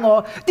人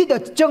哦，呢度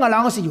獎嘅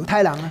人我是猶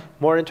太人啊。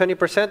 More than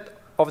 20%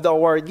 of the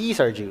awardees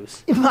are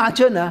Jews. 你馬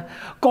俊啊，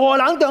個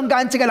人中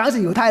間一個人是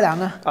猶太人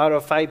啊。 Out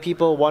of 5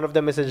 people, 1 of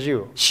them is a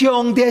Jew.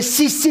 上帝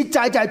實實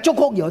在在祝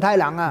福猶太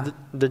人啊。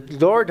 The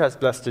Lord has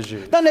blessed the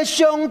Jews. 但係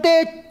上帝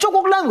祝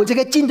福咱有一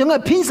個真正嘅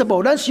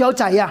principle，咱需要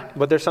知啊。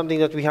 But there's something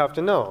that we have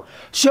to know.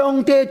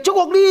 上帝祝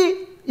福你，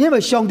因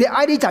為上帝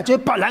愛你就做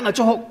別人嘅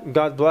祝福。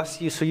 God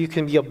bless you so you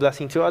can be a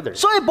blessing to others.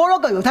 所以保羅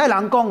對猶太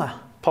人講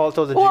啊， Paul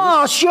told the Jews,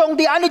 哇！上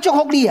帝愛你祝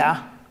福你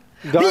啊，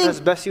 God 你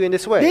has blessed you in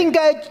this 你 way. 應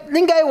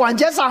該還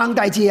這三項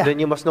大事啊。Then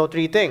you must know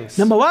 3 things.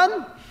 Number one，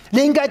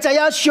你應該知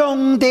道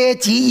上帝嘅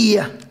旨意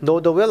啊， Know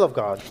the will of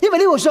God. 因為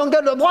呢個上帝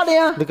律法你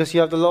啊， Because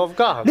you have the law of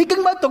God. 你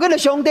經文讀嘅係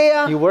上帝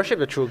啊， You worship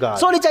the true God.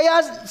 所以你知道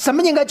什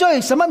麼應該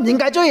追，什麼唔應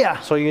該追啊。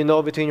 So you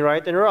know between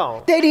right and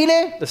wrong. 第二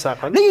呢， The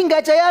second, 你應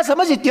該知道什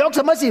麼是對，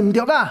什麼是唔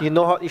對啊。 you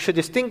know how you should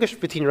distinguish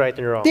between right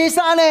and wrong. 第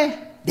三呢，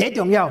你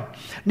重要，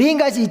你應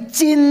該是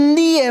真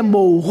理嘅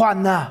模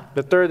範啊。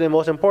 The third and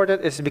most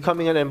important is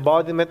becoming an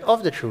embodiment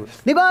of the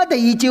truth. 你講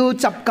第二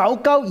章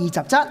19、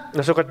27。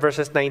 Let's look at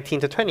verses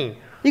 19 to 20.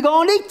 你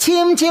講你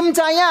潛潛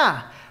知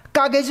啊，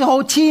家己是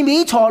好痴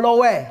迷錯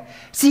路嘅，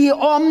是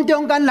暗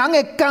中間人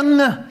嘅根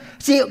啊，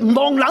是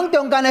戇人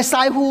中間嘅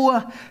師傅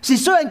啊，是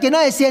雖然見到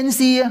係先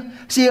知啊，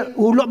是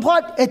有律法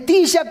嘅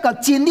知識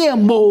及真理嘅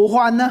模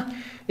範啊。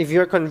 If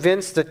you are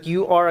convinced that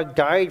you are a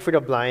guide for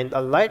the blind,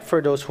 a light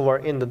for those who are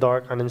in the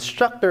dark, an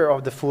instructor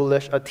of the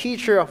foolish, a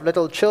teacher of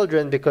little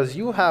children, because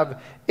you have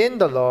in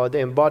the law the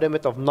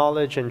embodiment of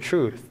knowledge and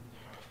truth.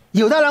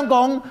 猶太人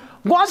講，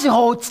我是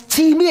好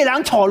痴迷人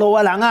錯路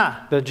嘅人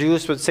啊， The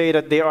Jews would say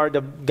that they are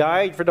the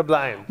guide for the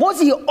blind. 我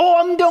是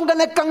暗中間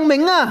嘅更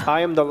明啊，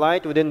 I am the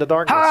light within the 嚇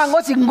darkness.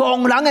 我是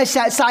戇人嘅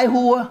師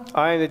傅啊，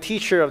 I am the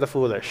teacher of the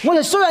foolish. 我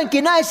哋雖然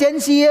見到係先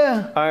知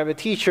啊， I am the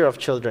teacher of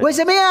children. 為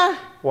什麼啊？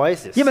 Why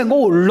is this? 因為我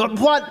有律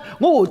法，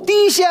我有知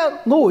識，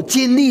我有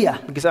真理啊。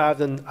 Because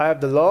I have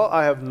the law,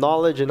 I have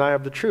knowledge, and I have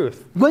the truth.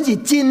 我是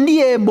真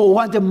理嘅模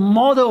範就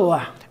model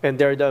啊， And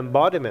they're the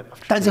embodiment of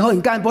truth. 但是忽然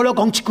間保羅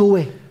講一句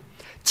話，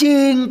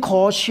真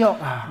可惜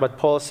啊！ But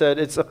Paul said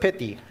it's a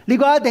pity. 你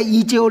講第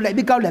2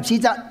章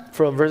14節，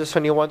 From verses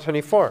 21 to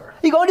 24.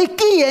 你講你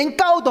既然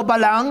教導別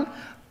人，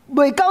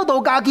未教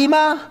導家己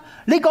嗎？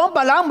你講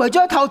別人未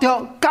將頭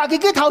條，家己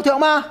嘅頭條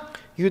嗎？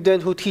 You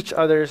then who teach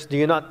others, do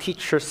you not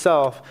teach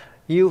yourself?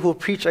 You who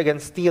preach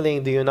against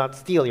stealing, do you not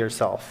steal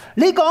yourself?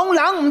 你講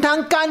人唔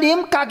通奸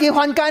念，家己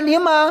犯奸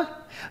念啊！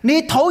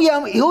你討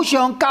厭要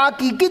上家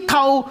己嘅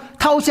偷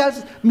竊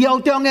苗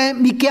當嘅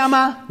物件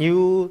嗎？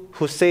 You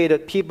who say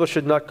that people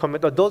should not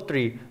commit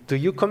adultery, do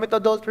you commit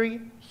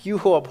adultery? You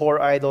who abhor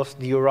idols,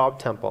 do you rob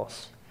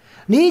temples?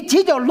 你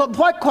指着律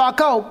法誇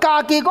口，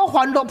家己個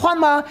犯律法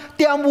嗎？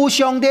玷污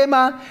上帝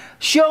嗎？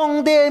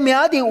上帝名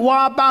喺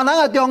話別人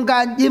嘅中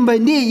間，因為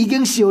你已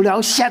經受了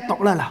褻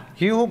瀆啦。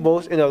 You who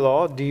boast in the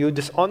law, do you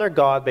dishonor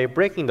God by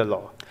breaking the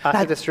law?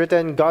 As it is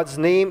written, God's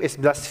name is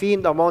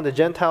blasphemed among the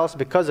Gentiles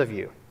because of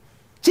you.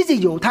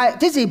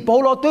 這是保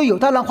羅對猶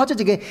太人發出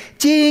一個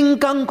真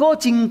更高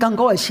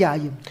嘅聲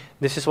音。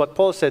 This is what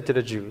Paul said to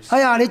the Jews. 哎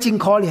呀，你真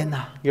可憐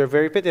啊！ You're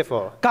very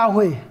pitiful. 教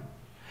會，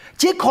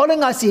這可能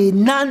也是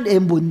咱嘅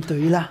問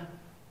題啦。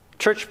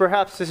 Church,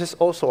 perhaps this is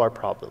also our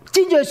problem.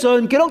 真在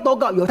上基督徒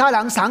及猶太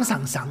人省。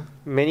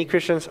 Many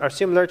Christians are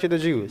similar to the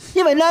Jews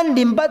因為咱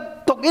認不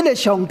獨一嘅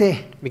上帝，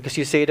 because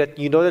you say that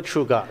you know the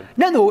true God,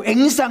 咱有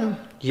永生，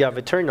 you have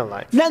eternal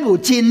life, 咱有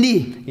真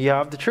理。 you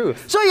have the truth.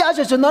 所以也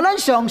就順到咱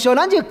上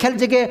咱就靠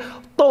一個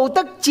道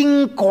德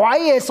正軌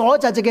嘅所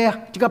在，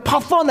一個拍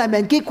方裏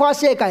面去看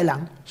世界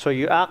人。 So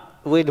you act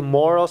with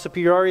moral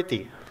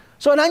superiority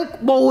所以咱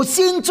無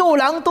先做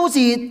人都是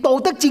道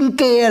德正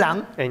假嘅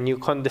人。 and you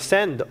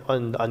condescend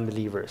on the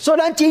unbelievers. 所以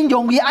咱真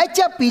容易愛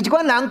責備一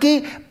群人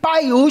去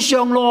拜偶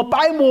像咯，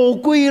拜魔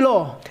鬼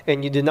咯。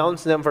 And you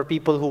denounce them for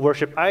people who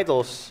worship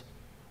idols.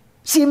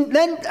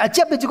 咱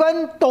責備一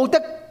群道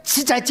德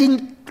實在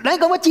咱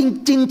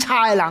講真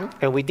差嘅人。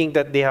 And we think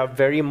that they have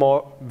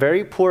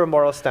very poor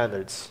moral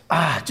standards.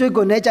 最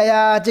近呢就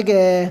係這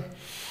個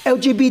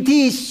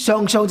LGBT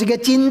上一個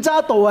真渣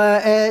度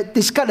嘅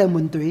discuss 嘅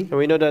問題。 And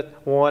we know that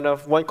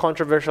one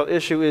controversial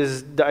issue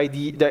is the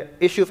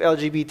issue of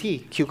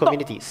LGBTQ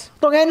communities.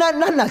 當然咱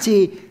也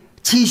是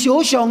持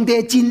守上帝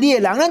真理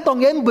嘅人，咱當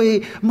然未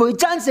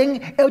贊成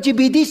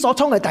LGBT 所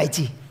創嘅代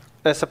志。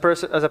 As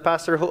a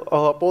pastor who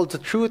upholds the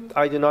truth,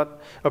 I do not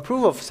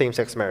approve of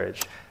same-sex marriage.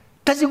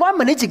 但是我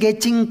問你一個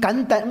真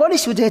簡單，我哋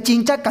想一個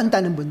真簡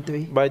單嘅問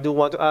題。 But I do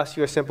want to ask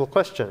you a simple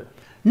question.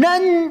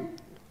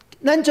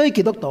 咱做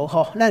基督徒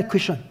嗬，咱係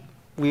Christian。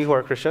 We who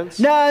are Christians,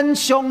 咱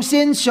相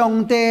信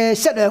上帝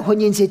設嘅婚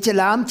姻是一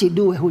男一女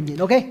嘅婚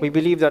姻 ，OK？ we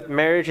believe that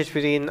marriage is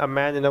between a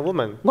man and a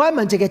woman. 我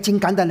問一個真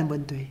簡單嘅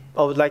問題。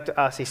 I would like to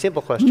ask a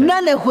simple question.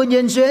 咱嘅婚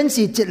姻雖然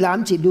是一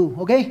男一女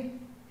 ，OK？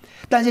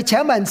 但是請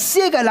問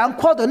世界人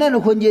看到咱嘅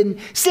婚姻，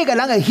世界人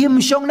係欣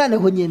賞咱嘅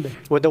婚姻未？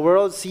 When the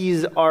world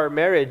sees our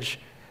marriage,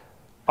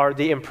 are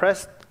they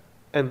impressed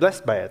and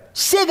blessed by it?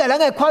 世界人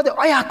係看到，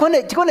哎呀，佢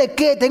哋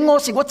家庭我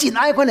真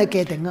愛佢哋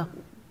家庭啊！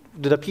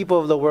 Do the people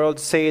of the world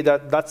say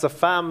that that's a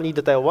family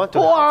that I want to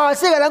have? 哇！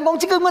世界人講，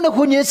這個我嘅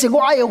婚姻是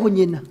我愛嘅婚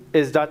姻啊！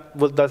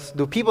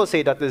 Do people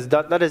say that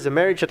is a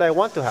marriage that I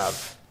want to have?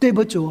 對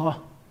不住嗬，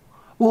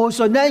我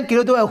信咱基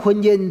督徒嘅婚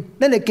姻，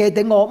咱嘅家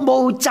庭我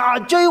無查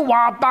追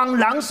話幫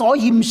人所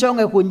欣賞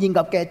嘅婚姻及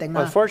家庭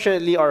啊！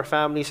 Unfortunately, our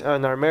families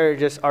and our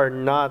marriages are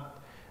not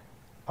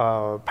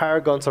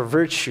paragons of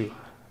virtue,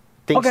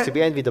 things Okay. to be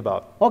envied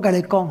about. 我跟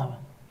你講嗬，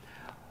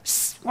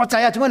我仔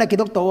啊，做緊係基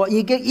督徒啊，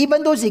一般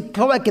都是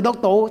所謂基督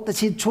徒，但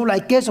是出來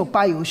繼續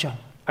拜偶像。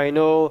 I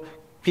know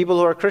people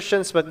who are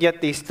Christians, but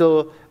yet they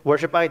still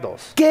worship idols.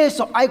 繼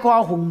續愛看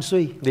風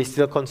水， They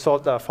still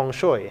consult feng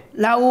shui.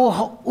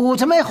 有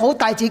什麼好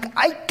大事，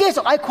繼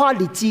續愛看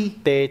日子。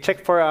 They check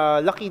for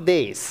lucky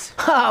days.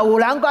 有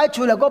人個愛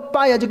出嚟個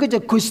擺有隻叫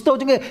做 crystal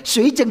種嘅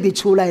水晶地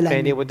出嚟 And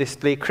嚟。 they would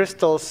display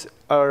crystals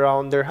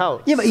around their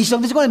house. 因為以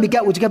上啲講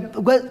嘅物件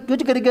有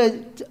一個嘅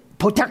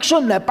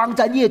protection 嚟幫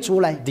助呢個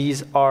出嚟。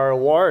 These are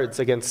wards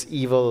against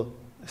evil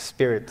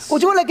spirits. 有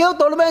種你見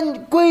到裏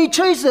面鬼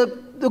吹是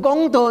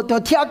講到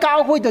聽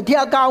教會，就聽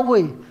教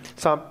會。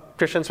 Some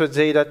Christians would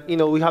say that,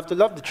 we have to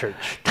love the church.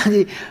 但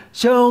是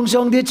常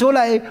常地出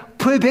嚟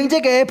批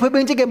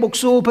評這個牧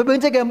師，批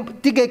評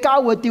這個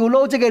教會掉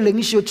落這個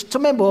領袖，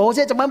做咩唔好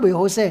些，做咩唔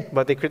好些？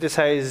 But they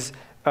criticize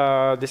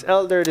this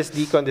elder, this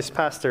deacon, this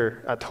pastor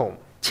at home.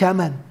 請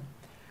問，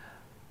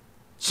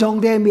上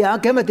帝名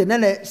今日喺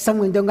你生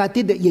命中間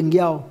得到榮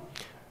耀？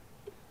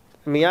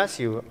 Let me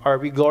ask you, are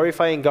we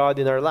glorifying God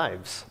in our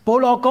lives? 保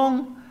羅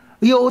講：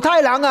猶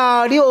太人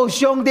啊，你有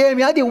上帝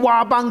名的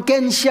話棒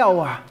見笑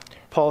啊！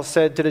 Paul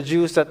said to the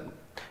Jews that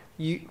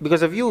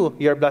because of you,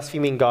 you are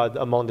blaspheming God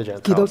among the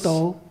基督 Gentiles.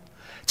 徒，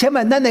請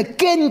問咱係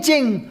見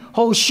證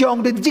和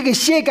上帝這個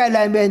世界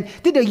裏面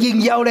得到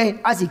榮耀呢，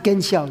還是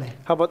見笑呢？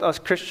 How about us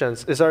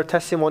Christians? Is our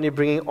testimony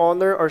bringing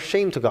honor or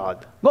shame to God?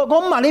 我唔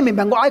問你明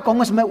白我愛講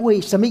嘅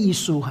什麼意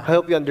思啊？ I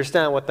hope you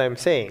understand what I'm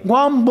saying. 我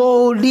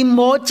冇任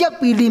何責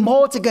備任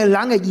何這個人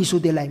嘅意思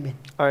喺裏面。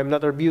 I'm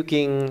not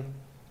rebuking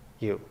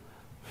you.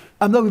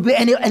 I'm not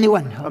rebuking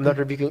anyone. I'm not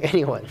rebuking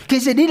anyone. 其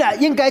實你嗱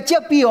應該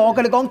責備我，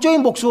跟你講追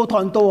牧師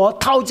團道我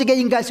頭這個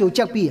應該是要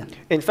責備啊。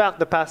 In fact,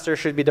 the pastor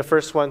should be the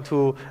first one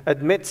who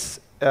admits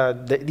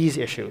these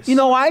issues. You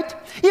know why？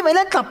 因為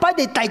咧特別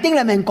地大丁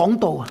裏面講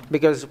道啊，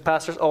 Because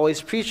pastors always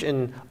preach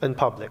in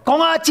public. 講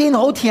啊真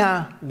好聽，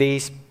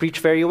 They preach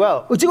very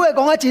well. 有啲話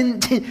講啊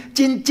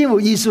真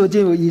有意思，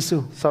真有意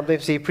思。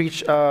 Sometimes they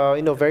preach,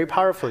 very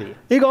powerfully,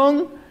 你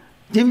講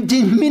真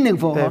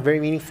meaningful 啊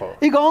very meaningful.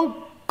 你講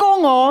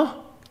我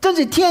真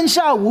是天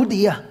下無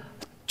敵啊，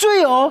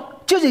追我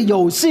就是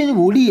有心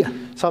無力啊。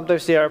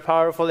 Sometimes they are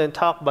powerful in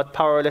talk, but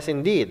powerless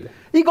in deed.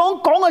 你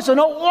講嘅時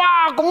候，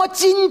哇，講得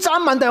千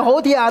讚萬大好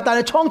聽啊，但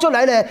係創出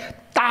嚟咧，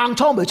彈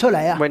創唔出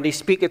嚟啊。 When they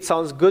speak, it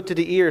sounds good to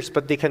the ears,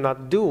 but they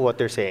cannot do what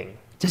they're saying,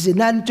 就是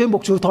咱追牧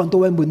師團道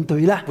嘅問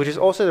題啦。 which is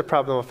also the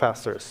problem of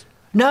pastors.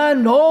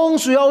 咱總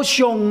需要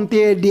上帝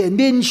憐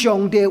憫，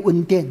上帝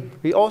恩典，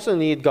 We also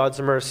need God's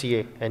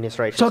mercy and His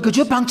所以 righteousness. 佢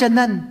就幫助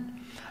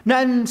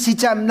咱實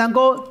在唔能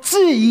夠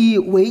自以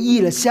為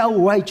義嘅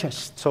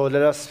self-righteous， So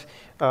let us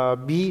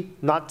be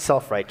not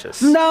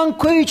self-righteous. 唔能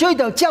虧吹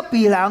到責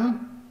備人，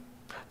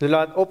 Do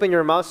not open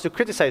your mouths to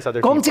criticize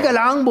other 講這個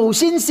people. 人無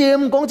信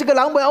心，講這個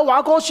人冇有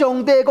話過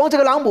上帝，講這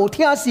個人無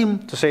聽心，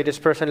 To say this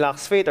person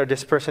lacks faith or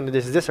this person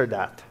is this or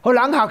that. 好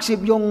人學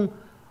習用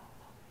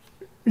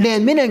憐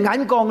憫嘅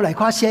眼光嚟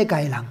看世界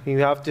人。 You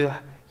have to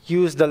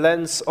use the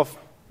lens of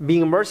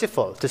being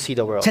merciful to see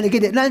the world. 請你記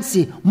得，咱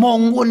是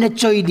蒙恩嘅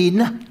罪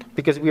人啊！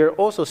 Because we are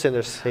also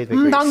sinners saved by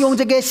唔通 grace. 用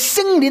這個聖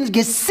靈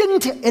嘅聖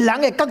潔嘅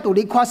人嘅角度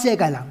嚟看世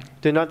界人，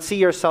 Do not see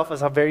yourself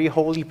as a very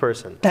holy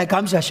person. 但係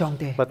感謝上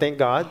帝。 But thank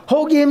God, 學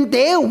驗地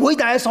偉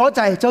大嘅所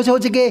在，就好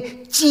似個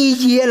自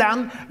義嘅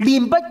人，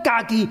念不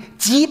假記，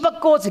只不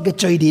過係個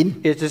罪人。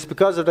 it is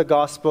because of the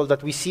gospel that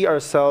we see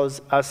ourselves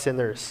as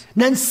sinners.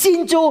 能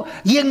先做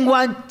仍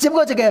然只不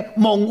過係個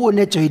蒙恩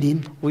嘅罪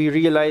人， We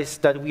realize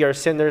that we are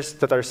sinners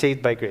that are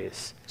saved by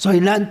grace. 所以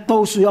咱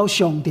都需要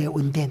上帝嘅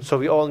恩典， So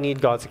we all need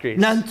God's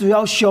grace. 咱需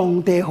要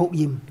上帝學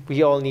驗。 We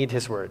all need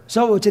His word.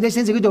 所以我這個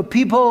先至叫做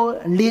People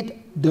Need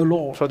the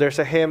Lord， So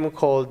there's a hymn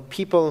called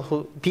People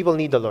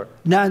Need the Lord.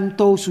 咱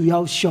都需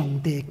要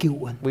上帝救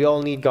恩。 We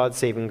all need God's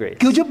saving grace.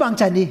 求主幫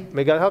助你，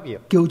 May God help you.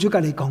 求主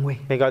跟你講話。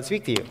 May God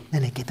speak to you. 你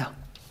嚟記得，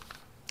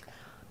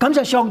感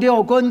謝上帝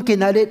我君見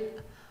下你，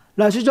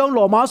嚟書章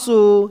羅馬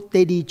書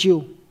第2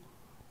章，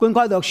君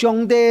看到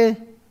上帝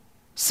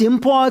審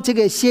判這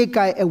個世界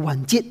嘅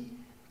環節，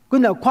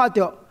君又看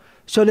到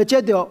上帝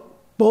接到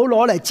保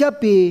羅嚟責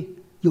備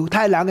猶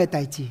太人嘅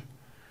代志。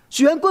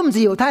雖然君唔是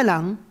猶太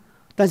人，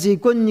但是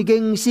君已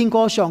經先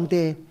過上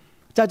帝，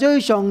就咗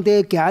上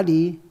帝家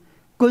裏，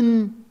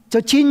君就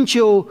親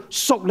像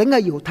屬靈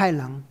嘅猶太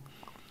人。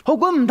好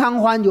君唔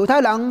通犯猶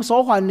太人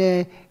所犯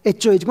嘅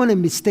罪，咁嘅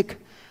mistake，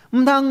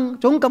 唔通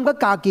總感覺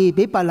家己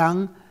比別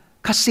人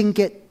較聖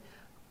潔，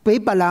比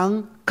別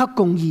人較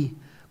公義。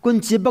君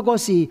只不過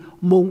是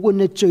蒙恩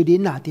嘅罪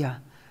人那啲啊！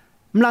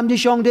唔諗住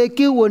上帝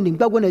救恩臨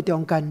到君嘅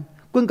中間，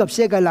君及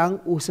世界人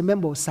有什麼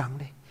無相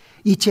呢？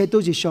一切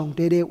都是上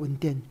帝嘅恩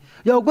典。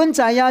由君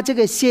知呀，這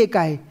個世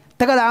界，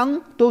每個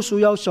人都需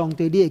要上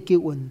帝嘅救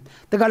恩，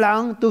每個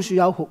人都需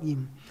要福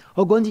音。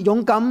我君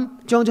勇敢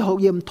將這福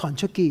音傳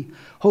出去，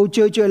好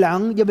最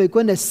人因為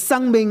君嘅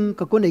生命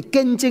及君嘅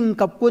見證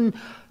及君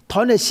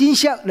傳嘅信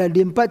息嚟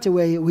連不這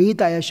位偉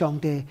大嘅上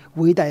帝、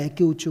偉大嘅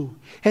救主，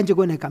向住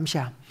君嚟感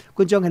謝。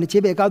君將佢哋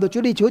設備教導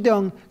主你主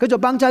張，繼續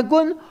幫助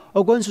君。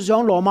我君思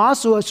想羅馬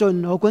書嘅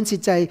信，我君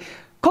實在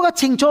更加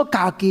清楚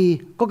家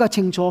己，更加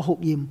清楚福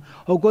音，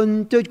互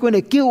阮對阮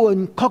嘅救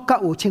恩更加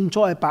有清楚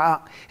嘅把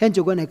握，獻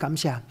做阮嘅感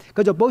謝。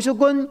繼續保守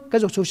阮，繼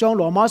續思想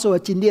羅馬書嘅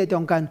真理嘅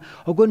中間，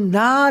互阮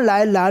哪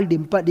來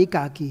明白你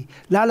家己，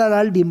哪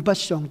來明白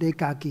上帝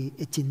家己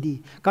嘅真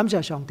理。感謝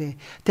上帝，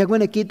聽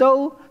阮嘅祈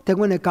禱，聽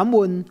阮嘅感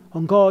恩，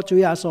奉靠主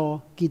耶穌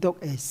基督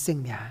嘅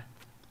聖名。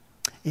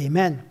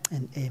Amen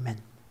and Amen。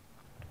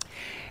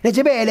你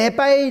這邊禮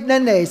拜，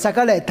咱嚟大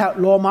家嚟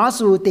讀羅馬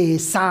書第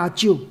3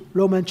章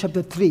 ，Roman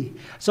chapter 3。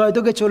所以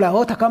都佢出嚟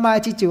好讀今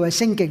晚這條嘅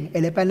聖經，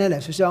禮拜咱嚟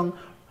思想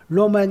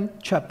Roman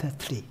chapter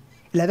 3。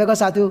嚟到個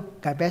3度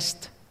，God best。